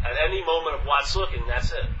looking. At any moment of what's looking,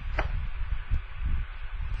 that's it.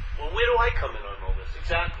 Well, where do I come in on all this?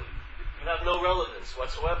 Exactly. You have no relevance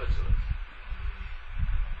whatsoever to it.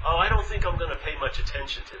 Oh, I don't think I'm going to pay much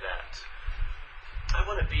attention to that. I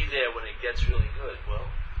want to be there when it gets really good. Well,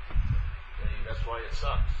 that's why it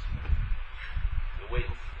sucks.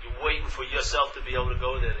 You're waiting for yourself to be able to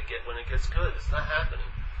go there to get when it gets good. It's not happening.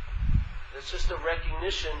 It's just a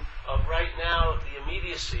recognition of right now the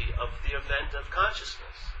immediacy of the event of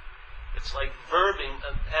consciousness. It's like verbing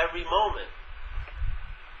of every moment.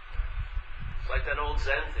 It's like that old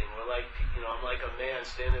Zen thing where I'm like a man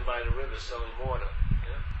standing by the river selling water.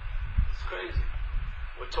 Yeah? It's crazy.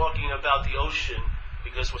 We're talking about the ocean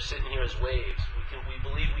because we're sitting here as waves. We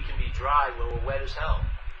believe we can be dry when we're wet as hell.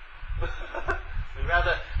 We'd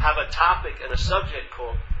rather have a topic and a subject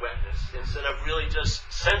called wetness instead of really just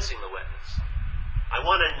sensing the wetness. I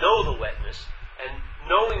want to know the wetness, and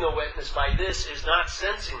knowing the wetness by this is not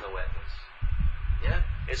sensing the wetness. Yeah?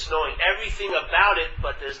 It's knowing everything about it,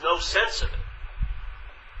 but there's no sense of it.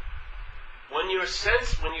 When you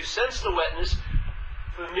sense the wetness,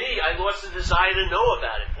 for me, I lost the desire to know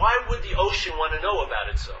about it. Why would the ocean want to know about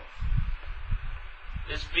itself?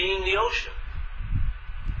 It's being the ocean.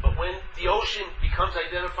 But when the ocean becomes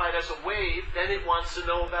identified as a wave, then it wants to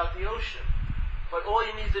know about the ocean. But all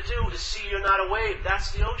you need to do is see you're not a wave.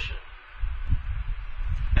 That's the ocean.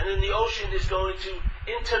 And then the ocean is going to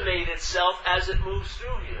intimate itself as it moves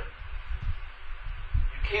through here.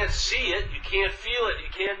 You can't see it, you can't feel it, you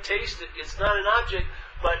can't taste it. It's not an object,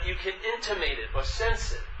 but you can intimate it or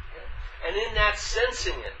sense it. And in that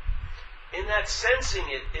sensing it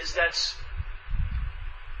is that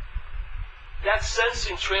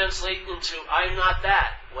sensing translates into I'm not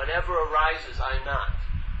that. Whatever arises, I'm not.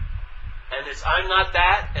 And it's I'm not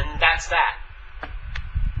that, and that's that.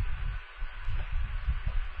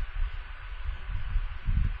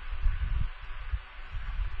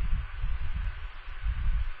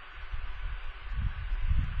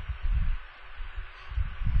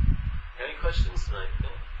 questions tonight? Yeah.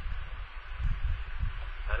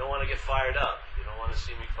 I don't want to get fired up. You don't want to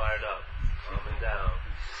see me fired up. Calm and down.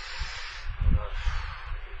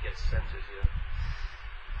 It gets centered here.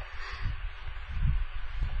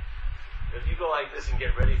 If you go like this and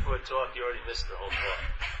get ready for a talk, you already missed the whole talk.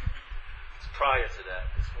 It's prior to that.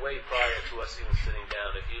 It's way prior to us even sitting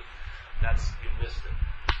down. You missed it.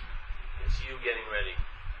 It's you getting ready.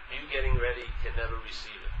 You getting ready can never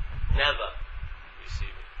receive it. Never receive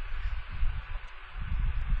it.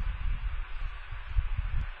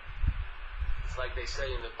 It's like they say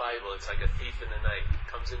in the Bible, it's like a thief in the night. It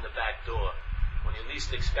comes in the back door. When you're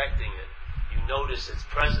least expecting it, you notice its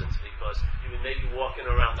presence because you may be walking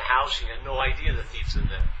around the house and you have no idea the thief's in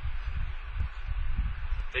there.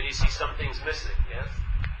 Then you see some things missing, yes?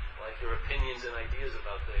 Like your opinions and ideas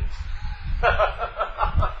about things.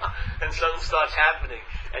 And something starts happening,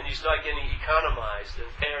 and you start getting economized and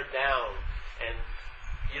pared down, and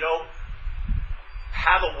you don't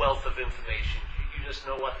have a wealth of information. You just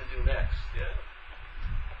know what to do next. Yeah?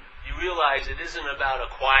 You realize it isn't about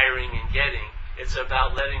acquiring and getting, it's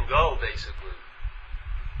about letting go, basically.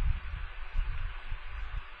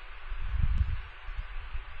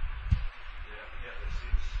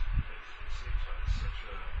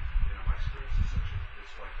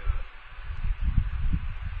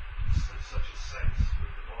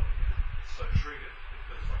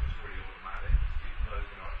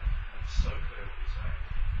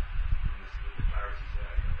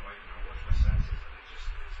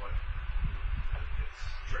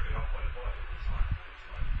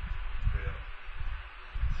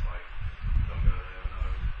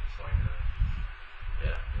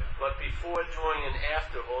 Before, during, and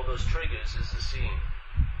after all those triggers is the seeing.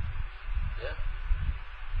 Yeah?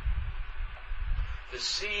 The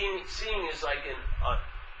seeing is like an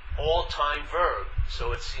all-time verb,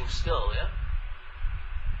 so it seems still, yeah?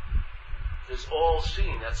 There's all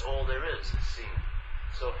seeing, that's all there is seeing.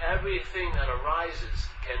 So everything that arises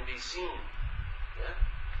can be seen. Yeah?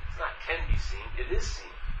 It's not can be seen, it is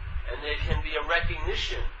seen. And there can be a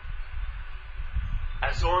recognition.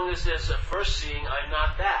 As long as there's a first seeing, I'm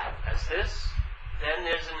not that, as this, then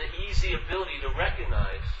there's an easy ability to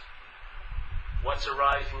recognize what's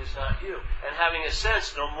arising is not you. And having a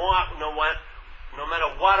sense, no matter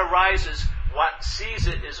what arises, what sees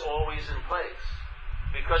it is always in place.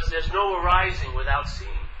 Because there's no arising without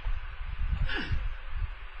seeing.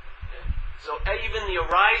 Yeah. So even the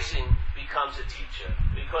arising becomes a teacher,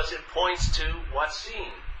 because it points to what's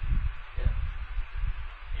seen.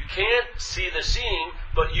 You can't see the seeing,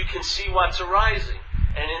 but you can see what's arising.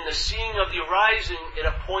 And in the seeing of the arising, it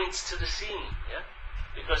points to the seeing. Yeah?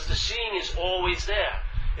 Because the seeing is always there.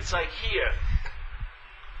 It's like here.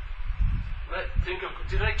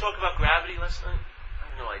 Did I talk about gravity last night? I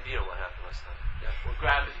have no idea what happened last night. Yeah? Well,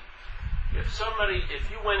 gravity.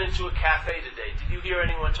 If you went into a cafe today, did you hear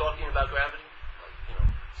anyone talking about gravity? Like,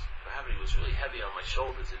 gravity was really heavy on my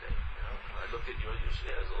shoulder today. I look at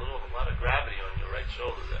there's a lot of gravity on your right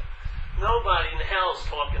shoulder there. Nobody in hell is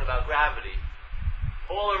talking about gravity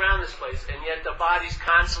all around this place, and yet the body's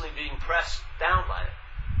constantly being pressed down by it.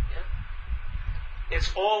 Yeah?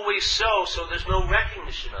 It's always so there's no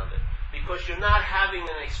recognition of it, because you're not having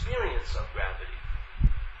an experience of gravity.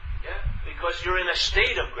 Yeah? Because you're in a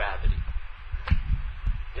state of gravity.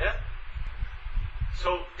 Yeah?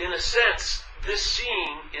 So, in a sense, this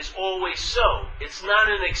seeing is always so. It's not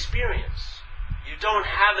an experience. You don't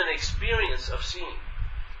have an experience of seeing.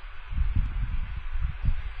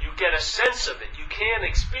 You get a sense of it. You can't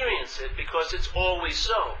experience it because it's always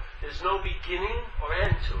so. There's no beginning or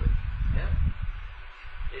end to it. Yeah?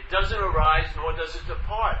 It doesn't arise nor does it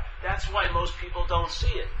depart. That's why most people don't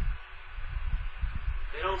see it.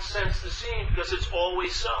 They don't sense the seeing because it's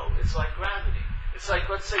always so. It's like gravity. It's like,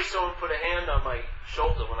 let's say someone put a hand on my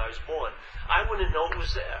shoulder when I was born. I wouldn't know it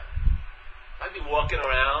was there. I'd be walking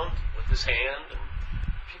around with this hand, and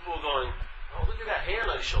people were going, "Oh, look at that hand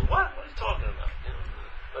on your shoulder. What? What are you talking about?"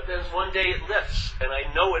 But then one day it lifts, and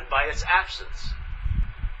I know it by its absence.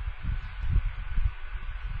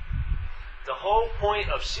 The whole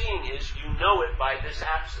point of seeing is you know it by this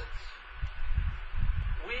absence.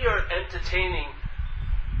 We are entertaining,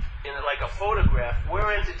 like a photograph,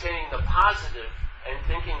 we're entertaining the positive and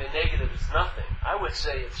thinking the negative is nothing. I would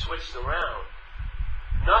say it's switched around.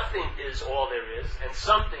 Nothing is all there is, and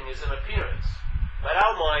something is an appearance. But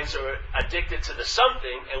our minds are addicted to the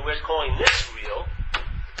something, and we're calling this real,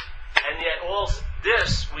 and yet all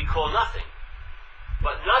this we call nothing.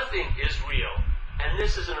 But nothing is real, and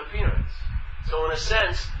this is an appearance. So in a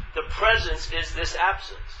sense, the presence is this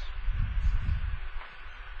absence.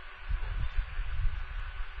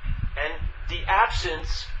 And the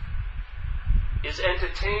absence is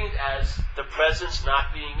entertained as the presence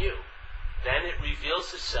not being you, then it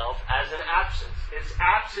reveals itself as an absence. It's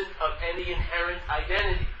absent of any inherent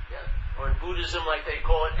identity. Yeah? Or in Buddhism, like they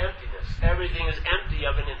call it, emptiness. Everything is empty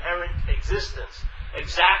of an inherent existence.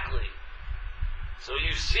 Exactly. So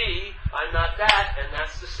you see, I'm not that, and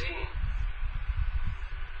that's the seeing.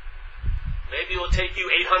 Maybe it will take you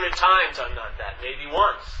 800 times, I'm not that. Maybe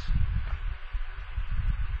once.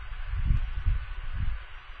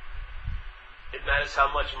 It matters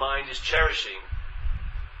how much mind is cherishing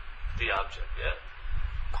the object, yeah?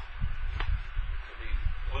 Could be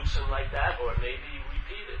loosened like that, or maybe you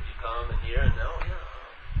repeat it. You come and hear and know,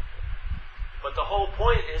 yeah. But the whole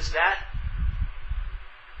point is that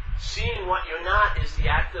seeing what you're not is the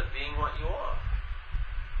act of being what you are.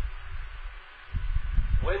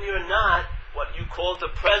 When you're not, what you call the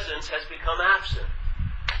presence has become absent.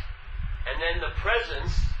 And then the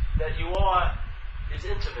presence that you are is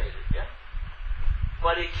intimated, yeah?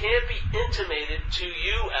 But it can't be intimated to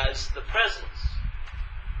you as the presence.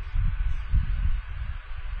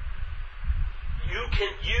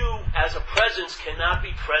 You as a presence cannot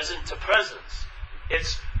be present to presence.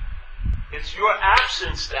 It's your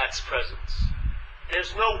absence that's presence.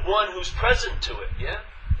 There's no one who's present to it, yeah?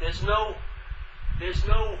 There's no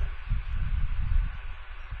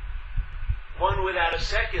one without a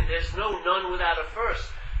second. There's no none without a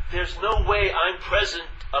first. There's no way I'm present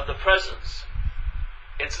of the presence.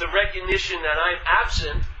 It's the recognition that I'm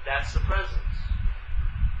absent, that's the presence.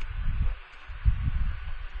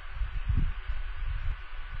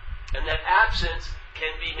 And that absence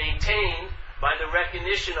can be maintained by the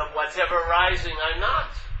recognition of what's ever arising, I'm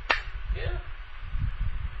not. Yeah?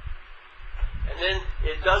 And then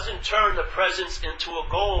it doesn't turn the presence into a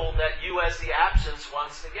goal that you as the absence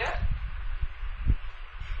wants to get.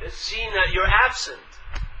 It's seen that you're absent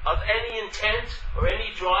of any intent or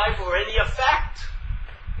any drive or any effect.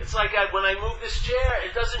 It's like when I move this chair,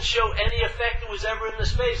 it doesn't show any effect that was ever in the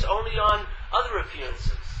space, only on other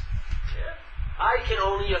appearances. Yeah? I can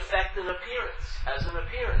only affect an appearance, as an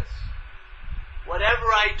appearance. Whatever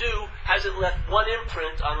I do hasn't left one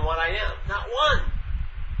imprint on what I am. Not one.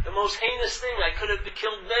 The most heinous thing, I could have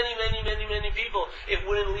killed many people. It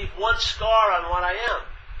wouldn't leave one scar on what I am.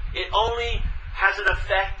 It only has an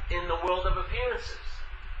effect in the world of appearances.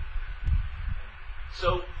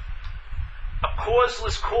 So, a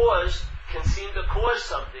causeless cause can seem to cause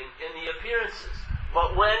something in the appearances.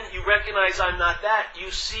 But when you recognize I'm not that, you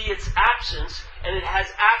see its absence, and it has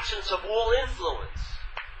absence of all influence.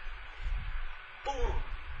 Boom.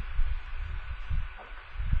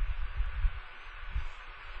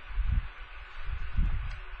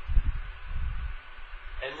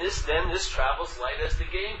 And this travels light as the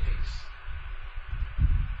game piece.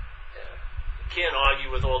 Yeah. You can't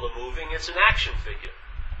argue with all the moving, it's an action figure.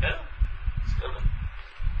 Yeah? It's gonna,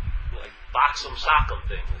 like, box 'em, sock 'em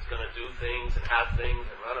thing. It's gonna do things and have things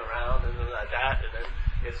and run around and like that, and then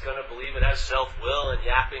it's gonna believe it has self-will and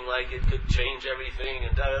yapping like it could change everything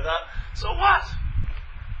and da-da-da. So what?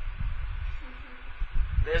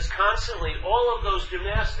 There's constantly, all of those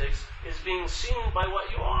gymnastics is being seen by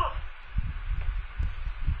what you are.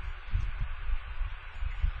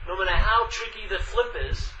 No matter how tricky the flip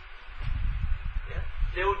is, yeah,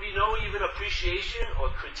 there would be no even appreciation or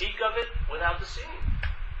critique of it without the seeing.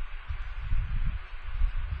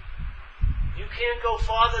 You can't go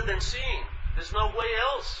farther than seeing. There's no way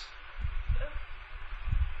else. Yeah.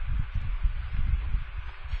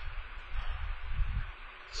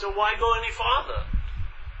 So why go any farther?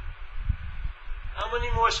 How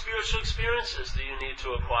many more spiritual experiences do you need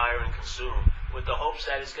to acquire and consume with the hopes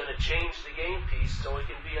that it's going to change the game piece so it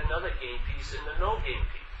can be another game piece in the no game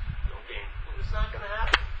piece? No game. It's not going to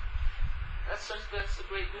happen. That's the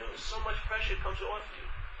great news. So much pressure comes off you.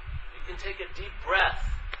 You can take a deep breath.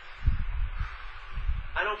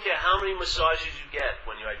 I don't care how many massages you get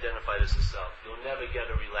when you're identified as the self. You'll never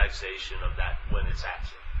get a relaxation of that when it's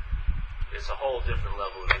absent. It's a whole different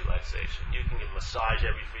level of relaxation. You can get massage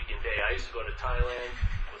every freaking day. I used to go to Thailand.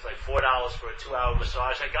 It was like $4 for a 2-hour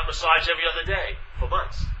massage. I got massage every other day for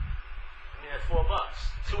months. I mean, at $4,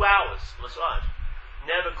 2 hours massage.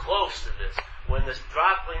 Never close to this. When this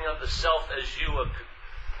dropping of the self as you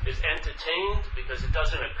is entertained, because it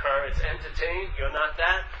doesn't occur, it's entertained, you're not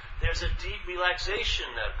that, there's a deep relaxation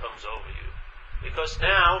that comes over you. Because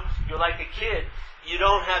now, you're like a kid. You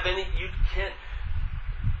don't have any, you can't,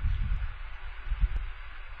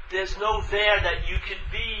 there's no there that you could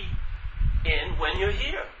be in when you're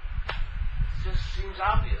here. It just seems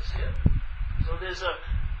obvious, yeah? So there's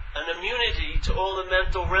an immunity to all the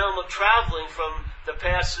mental realm of traveling from the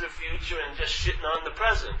past to the future and just shitting on the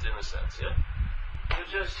present, in a sense, yeah?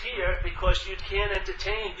 You're just here because you can't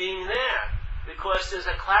entertain being there. Because there's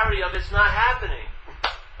a clarity of it's not happening.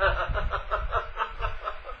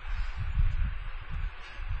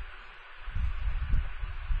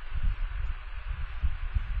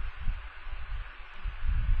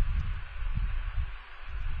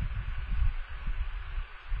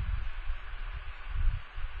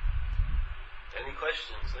 Any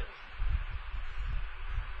questions? Eh?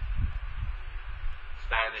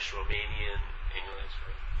 Spanish, Romanian, English.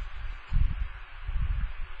 Right?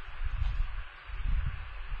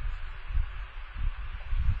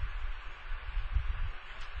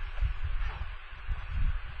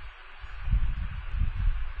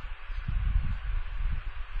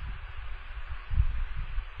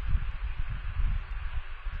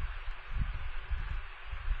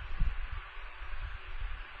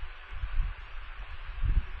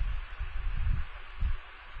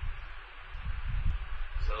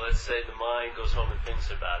 So let's say the mind goes home and thinks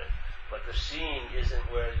about it. But the seeing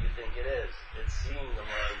isn't where you think it is. It's seeing the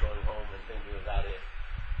mind going home and thinking about it.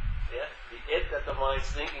 Yeah? The it that the mind's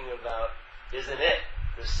thinking about isn't it.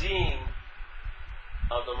 The seeing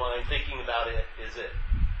of the mind thinking about it is it.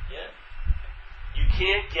 Yeah? You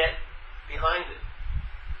can't get behind it.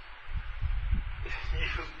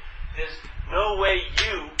 There's no way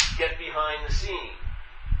you get behind the seeing.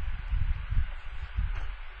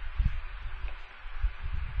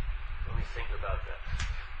 Let me think about that.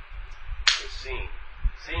 The seeing.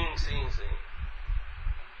 Seeing.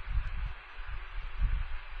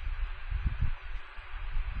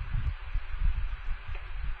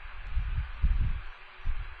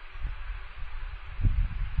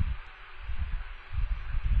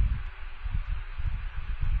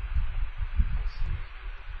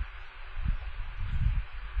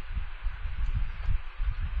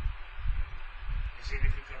 ¿Qué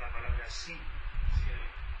significa la palabra sí?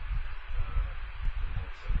 Como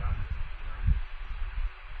observando.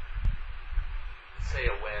 Say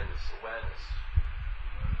awareness. Awareness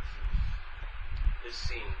is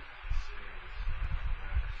seeing.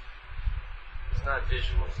 It's not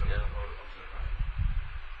visual. Yeah.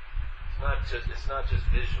 It's not just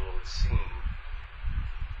visual. It's seeing.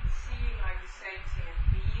 Seeing like the same thing as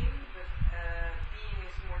being, but being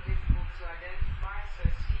is more difficult to identify, so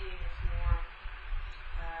seeing is more,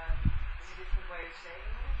 is a different way of saying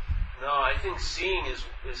it? No, I think seeing is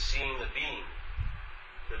seeing the being.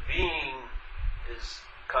 The being is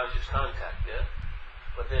conscious contact, yeah?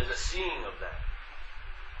 But there's a seeing of that.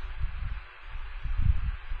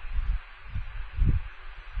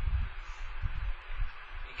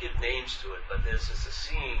 You give names to it, but there's just a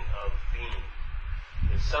seeing of being.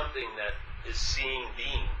 There's something that is seeing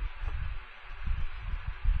being.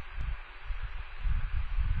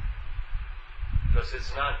 Because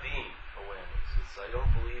it's not being awareness. I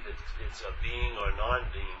don't believe it's a being or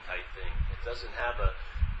non-being type thing. It doesn't have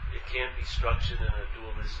it can't be structured in a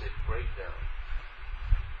dualistic breakdown.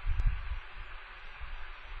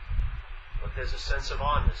 But there's a sense of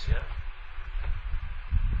onness, yeah?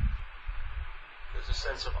 There's a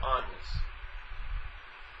sense of onness.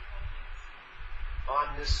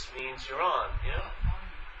 Onness means you're on, yeah?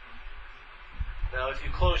 Now if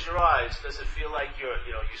you close your eyes, does it feel like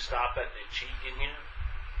you stop at the cheek in here?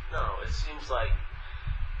 No, it seems like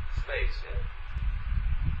space, yeah?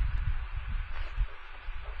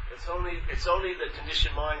 It's only the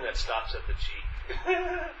conditioned mind that stops at the cheek.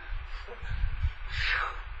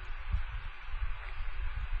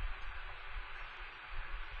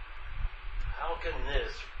 How can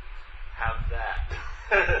this have that?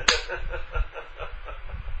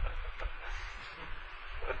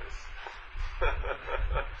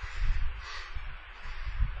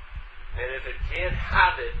 And if it can't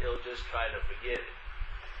have it, it'll just try to forget it.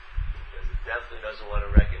 Because it definitely doesn't want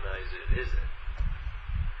to recognize it, is it?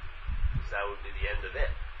 Because that would be the end of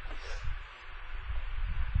it.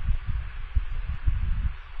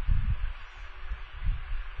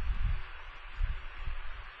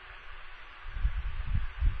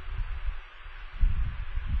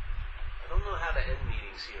 I don't know how to end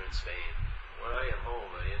meetings here in Spain. When I am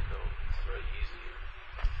home, it's very easy.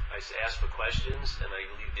 I ask for questions, and I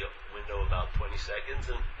leave the window about 20 seconds,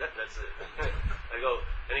 and that's it. I go,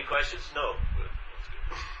 any questions? No.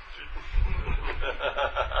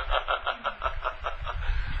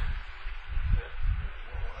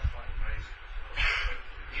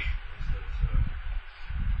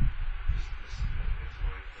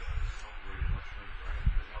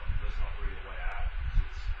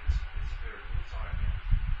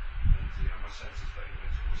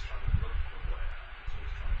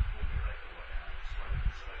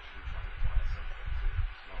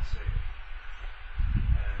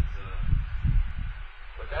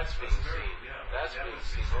 that's being very, seen. Yeah, That's yeah, being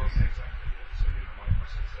that's seen being also. exactly. Yeah. So my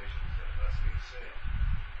sensation is that's being seen,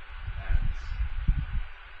 and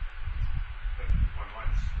but my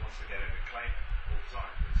mind wants to get in and claim it all the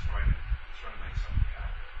time. It's trying to make something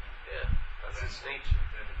out of it. Yeah, that's its nature.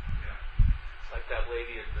 Yeah. It's like that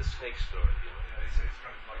lady at the snake store, you know. Yeah, it's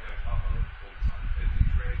kind of like going uh-oh all the time. It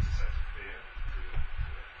creates a sense of fear to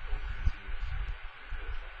all continuous fear.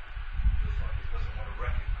 It feels like it doesn't want to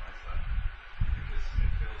recognize that because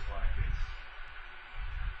it feels like it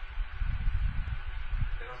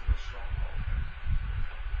doesn't have a stronghold.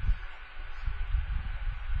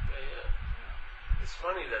 Yeah. It's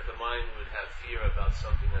funny that the mind would have fear about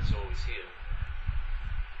something that's always here.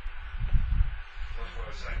 That's what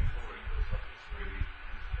I was saying before. It feels like it's really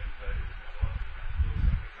embedded in the body. It feels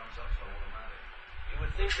like it comes up so automatic. You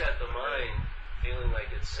would think that the mind, feeling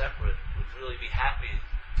like it's separate, would really be happy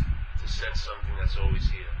to sense something that's always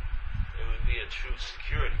here. It would be a true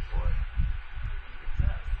security for it. It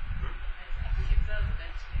does. I think it does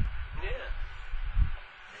eventually. Yeah.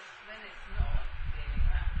 When it's not feeling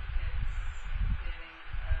that, it's feeling,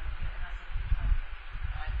 it has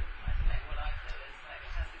I don't know what I feel is like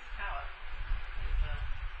it has this power. This isn't.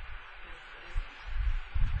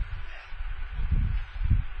 Yeah.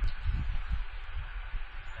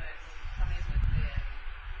 So it's come in with fear and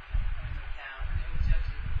coming with doubt, and it will judge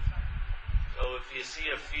you all the time. So if you see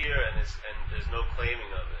a fear and there's no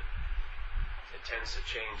claiming of it, it tends to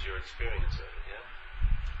change your experience of it, yeah?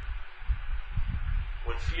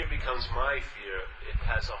 When fear becomes my fear, it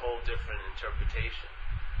has a whole different interpretation.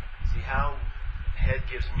 See, how head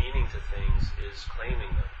gives meaning to things is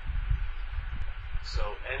claiming them.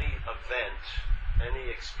 So any event,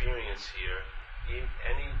 any experience here,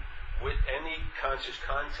 with any conscious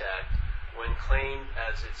contact, when claimed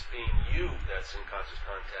as it's being you that's in conscious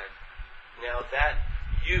contact, now that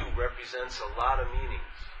you represents a lot of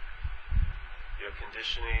meanings. Your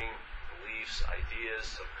conditioning, beliefs,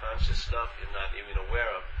 ideas, subconscious stuff you're not even aware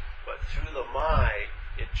of. But through the mind,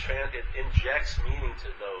 it injects meaning to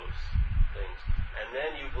those things. And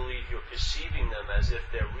then you believe you're perceiving them as if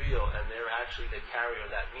they're real and they're actually the carrier of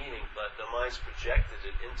that meaning, but the mind's projected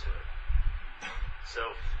it into it.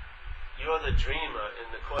 So you're the dreamer. In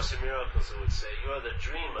the Course in Miracles it would say, you're the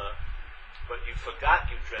dreamer, but you forgot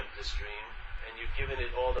you dreamt this dream and you've given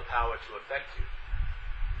it all the power to affect you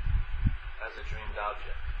as a dreamed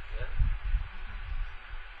object. Yeah?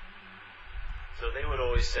 So they would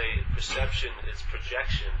always say perception is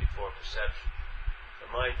projection before perception. The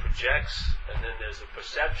mind projects, and then there's a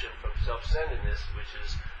perception from self-centeredness, which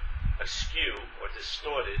is askew or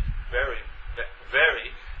distorted, very,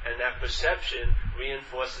 and that perception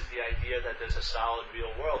reinforces the idea that there's a solid, real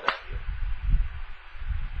world out here.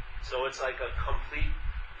 So it's like a complete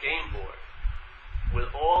game board. With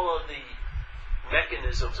all of the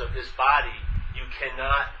mechanisms of this body, you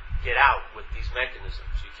cannot get out with these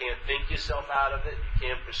mechanisms. You can't think yourself out of it. You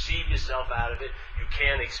can't perceive yourself out of it. You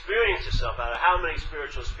can't experience yourself out of it. How many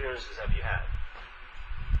spiritual experiences have you had?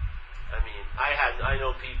 I mean, I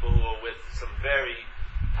know people who are with some very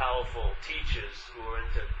powerful teachers who are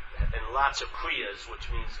in lots of kriyas, which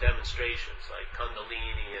means demonstrations, like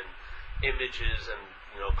Kundalini and images and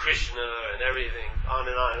Krishna and everything, on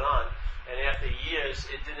and on and on. And after years,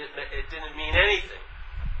 it didn't mean anything.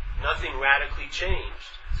 Nothing radically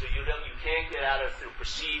changed. So you can't get out of it through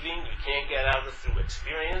perceiving. You can't get out of it through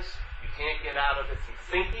experience. You can't get out of it through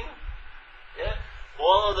thinking. Yeah,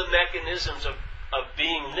 all of the mechanisms of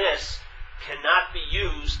beingness cannot be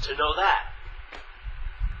used to know that.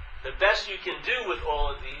 The best you can do with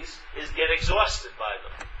all of these is get exhausted by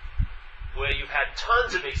them, where you've had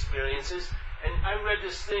tons of experiences. And I read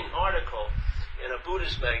this article in a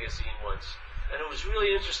Buddhist magazine once, and it was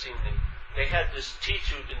really interesting to me. They had this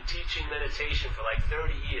teacher who'd been teaching meditation for like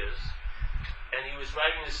 30 years, and he was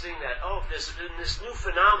writing this thing that, there's been this new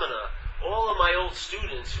phenomena. All of my old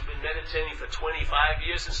students who've been meditating for 25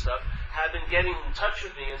 years and stuff have been getting in touch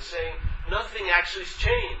with me and saying, nothing actually has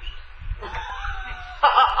changed.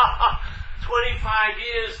 25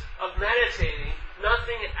 years of meditating,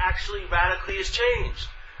 nothing actually radically has changed.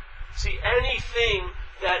 See, anything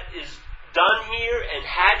that is done here and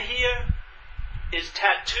had here is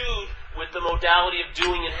tattooed with the modality of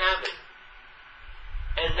doing and having.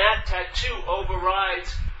 And that tattoo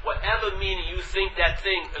overrides whatever meaning you think that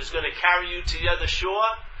thing is going to carry you to the other shore.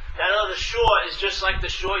 That other shore is just like the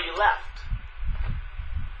shore you left.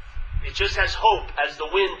 It just has hope as the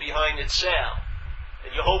wind behind its sail.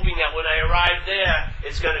 And you're hoping that when I arrive there,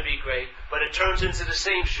 it's going to be great. But it turns into the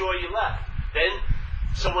same shore you left. Then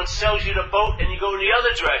someone sells you the boat and you go in the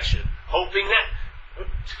other direction, hoping that...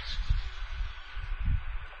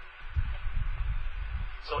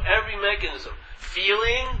 So every mechanism,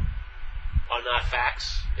 feeling are not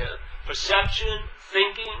facts. Yeah? Perception,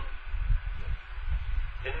 thinking,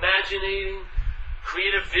 imaginating,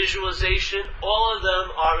 creative visualization, all of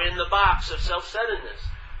them are in the box of self-centeredness.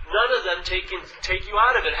 None of them take you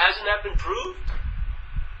out of it. Hasn't that been proved?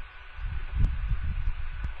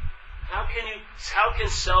 How can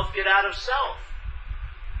self get out of self?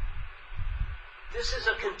 This is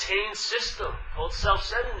a contained system called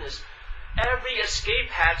self-centeredness. Every escape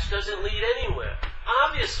hatch doesn't lead anywhere.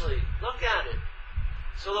 Obviously, look at it.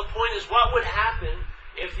 So the point is, what would happen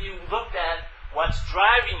if you looked at what's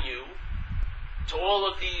driving you to all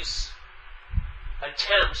of these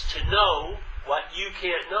attempts to know what you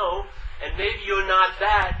can't know, and maybe you're not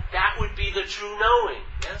that, that would be the true knowing,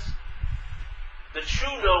 yes? The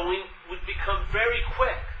true knowing would become very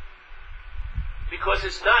quick. Because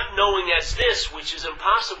it's not knowing as this, which is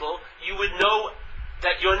impossible. You would know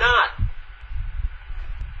that you're not.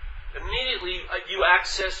 Immediately you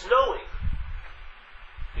access knowing.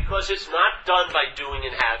 Because it's not done by doing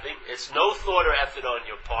and having. It's no thought or effort on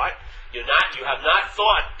your part. You have not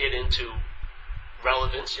thought it into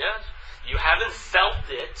relevance, yes? You haven't felt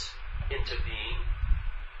it into being.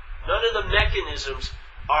 None of the mechanisms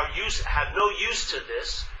have no use to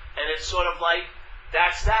this, and it's sort of like,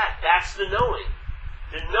 that's that. That's the knowing.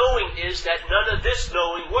 The knowing is that none of this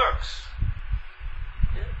knowing works.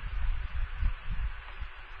 Yeah.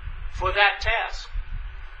 For that task.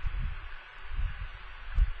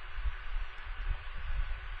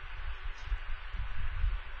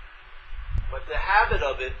 But the habit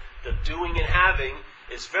of it, the doing and having,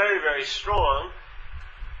 is very, very strong.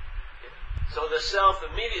 So the self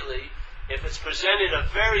immediately, if it's presented a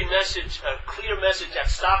clear message that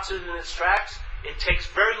stops it in its tracks, it takes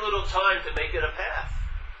very little time to make it a path.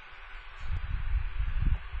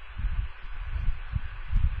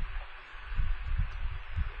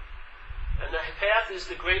 And the path is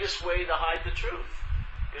the greatest way to hide the truth,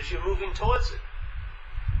 because you're moving towards it.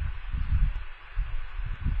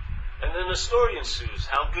 And then the story ensues,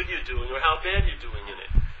 how good you're doing or how bad you're doing in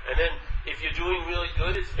it. And then if you're doing really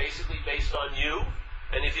good, it's basically based on you.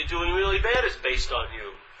 And if you're doing really bad, it's based on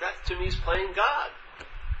you. That, to me, is playing God.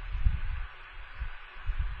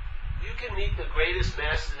 You can meet the greatest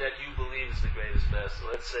master that you believe is the greatest master.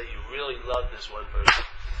 Let's say you really love this one person,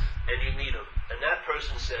 and you meet him. And that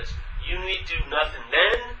person says, you need do nothing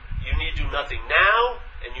then, you need do nothing now,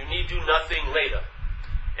 and you need do nothing later.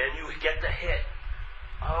 And you get the hit.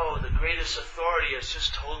 Oh, the greatest authority has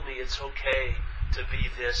just told me it's okay to be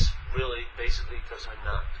this, really, basically, because I'm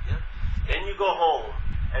not. Yeah? Then you go home,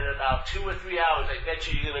 and in about 2 or 3 hours, I bet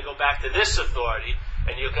you're going to go back to this authority,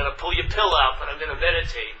 and you're going to pull your pill out, but I'm going to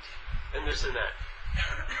meditate, and this and that.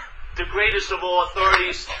 The greatest of all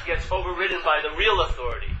authorities gets overridden by the real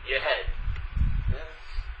authority, your head. Yeah?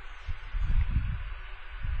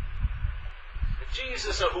 If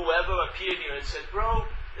Jesus or whoever appeared here and said, bro,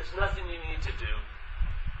 there's nothing you need to do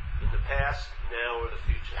in the past, now, or the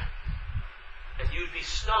future. And you'd be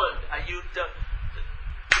stunned.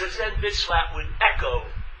 The Zen bitch slap would echo,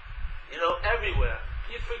 everywhere.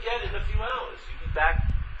 You'd forget in a few hours. You'd be back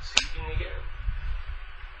seeking again.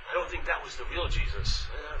 I don't think that was the real Jesus.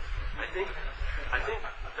 I think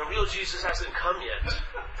the real Jesus hasn't come yet.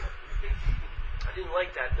 I didn't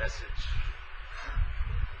like that message.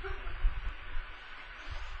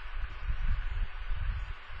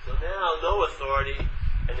 So now, no authority,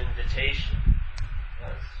 an invitation.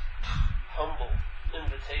 Yes. Humble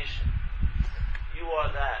invitation. You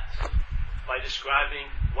are that by describing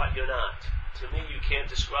what you're not. To me, you can't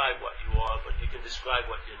describe what you are, but you can describe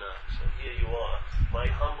what you're not. So here you are, my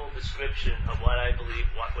humble description of what I believe,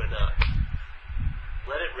 what we're not.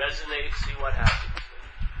 Let it resonate, see what happens.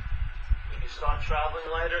 If you start traveling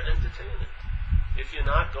lighter, entertain it. If you're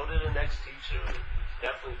not, go to the next teacher. He's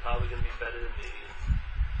definitely probably going to be better than me.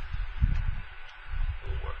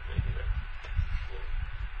 It'll work, maybe that.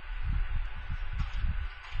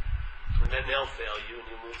 And then they'll fail you, and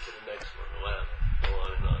you move to the next one, or whatever. Go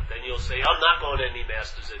on and on. Then you'll say, I'm not going to any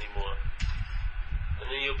masters anymore. And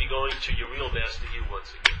then you'll be going to your real master, you, once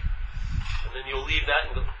again. And then you'll leave that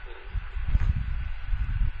and go.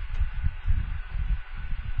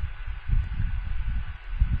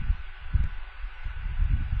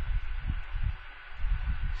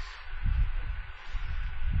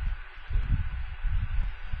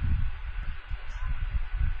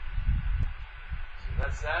 So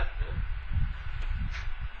that's that. Yeah.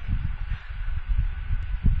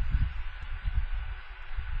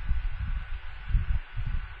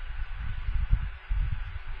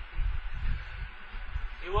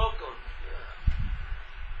 You're welcome. Yeah.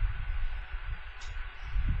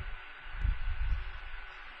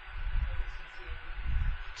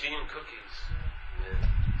 Tea and cookies. Yeah.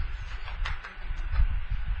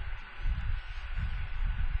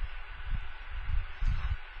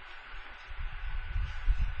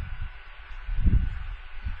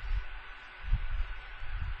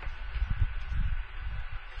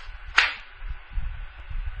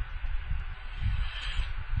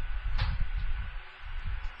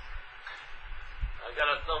 I got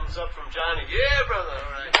a thumbs up from Johnny. Yeah, brother.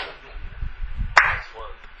 All right. That's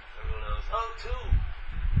one. Everyone else. Oh, two.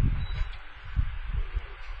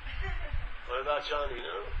 What about Johnny? No.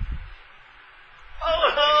 Oh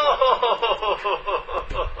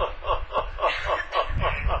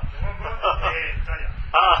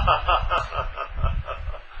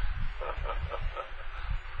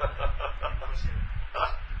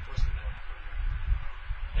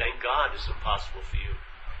Thank God it's impossible for you.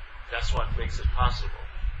 That's what makes it possible.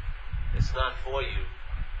 It's not for you.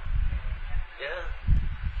 Yeah.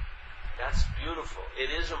 That's beautiful. It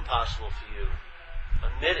is impossible for you.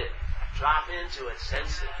 Admit it. Drop into it.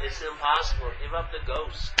 Sense it. It's impossible. Give up the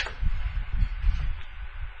ghost.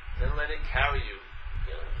 Then let it carry you.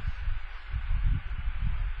 Yeah.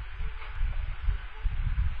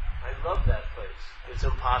 I love that place. It's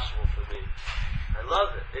impossible for me. I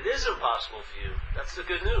love it. It is impossible for you. That's the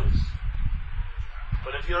good news.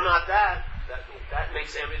 But if you're not that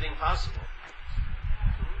makes everything possible.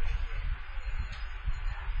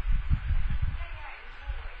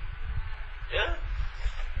 Yeah?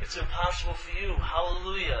 It's impossible for you.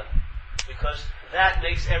 Hallelujah. Because that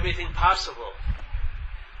makes everything possible.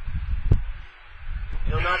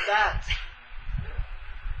 You're not that.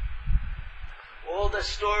 All the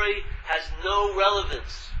story has no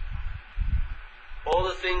relevance. All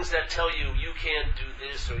the things that tell you you can't do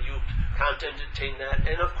this or you can't entertain that,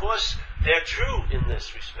 and of course they're true in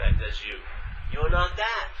this respect as you. You're not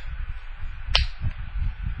that.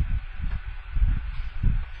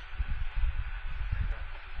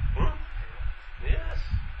 Yes.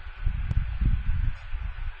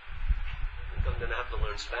 I think I'm going to have to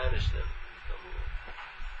learn Spanish then.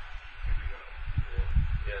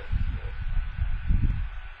 Yeah.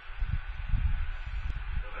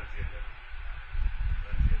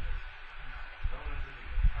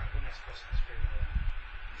 Algunas cosas, pero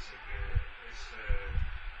dice que es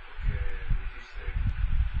porque dijiste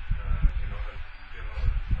que no, yo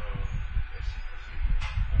no es imposible.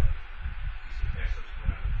 Dice, eso es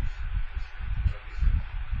buena noticia.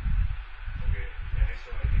 Porque en eso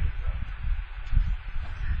hay libertad.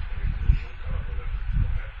 Porque tú nunca vas a poder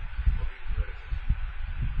coger porque tú eres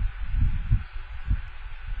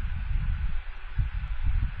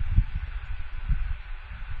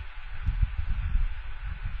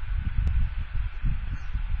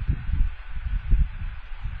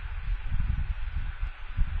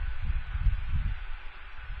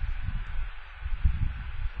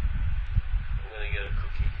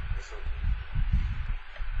eso.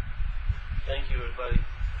 Thank you, everybody.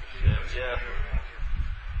 Yeah.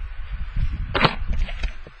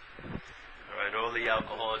 All right, all the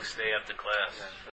alcoholics stay after class.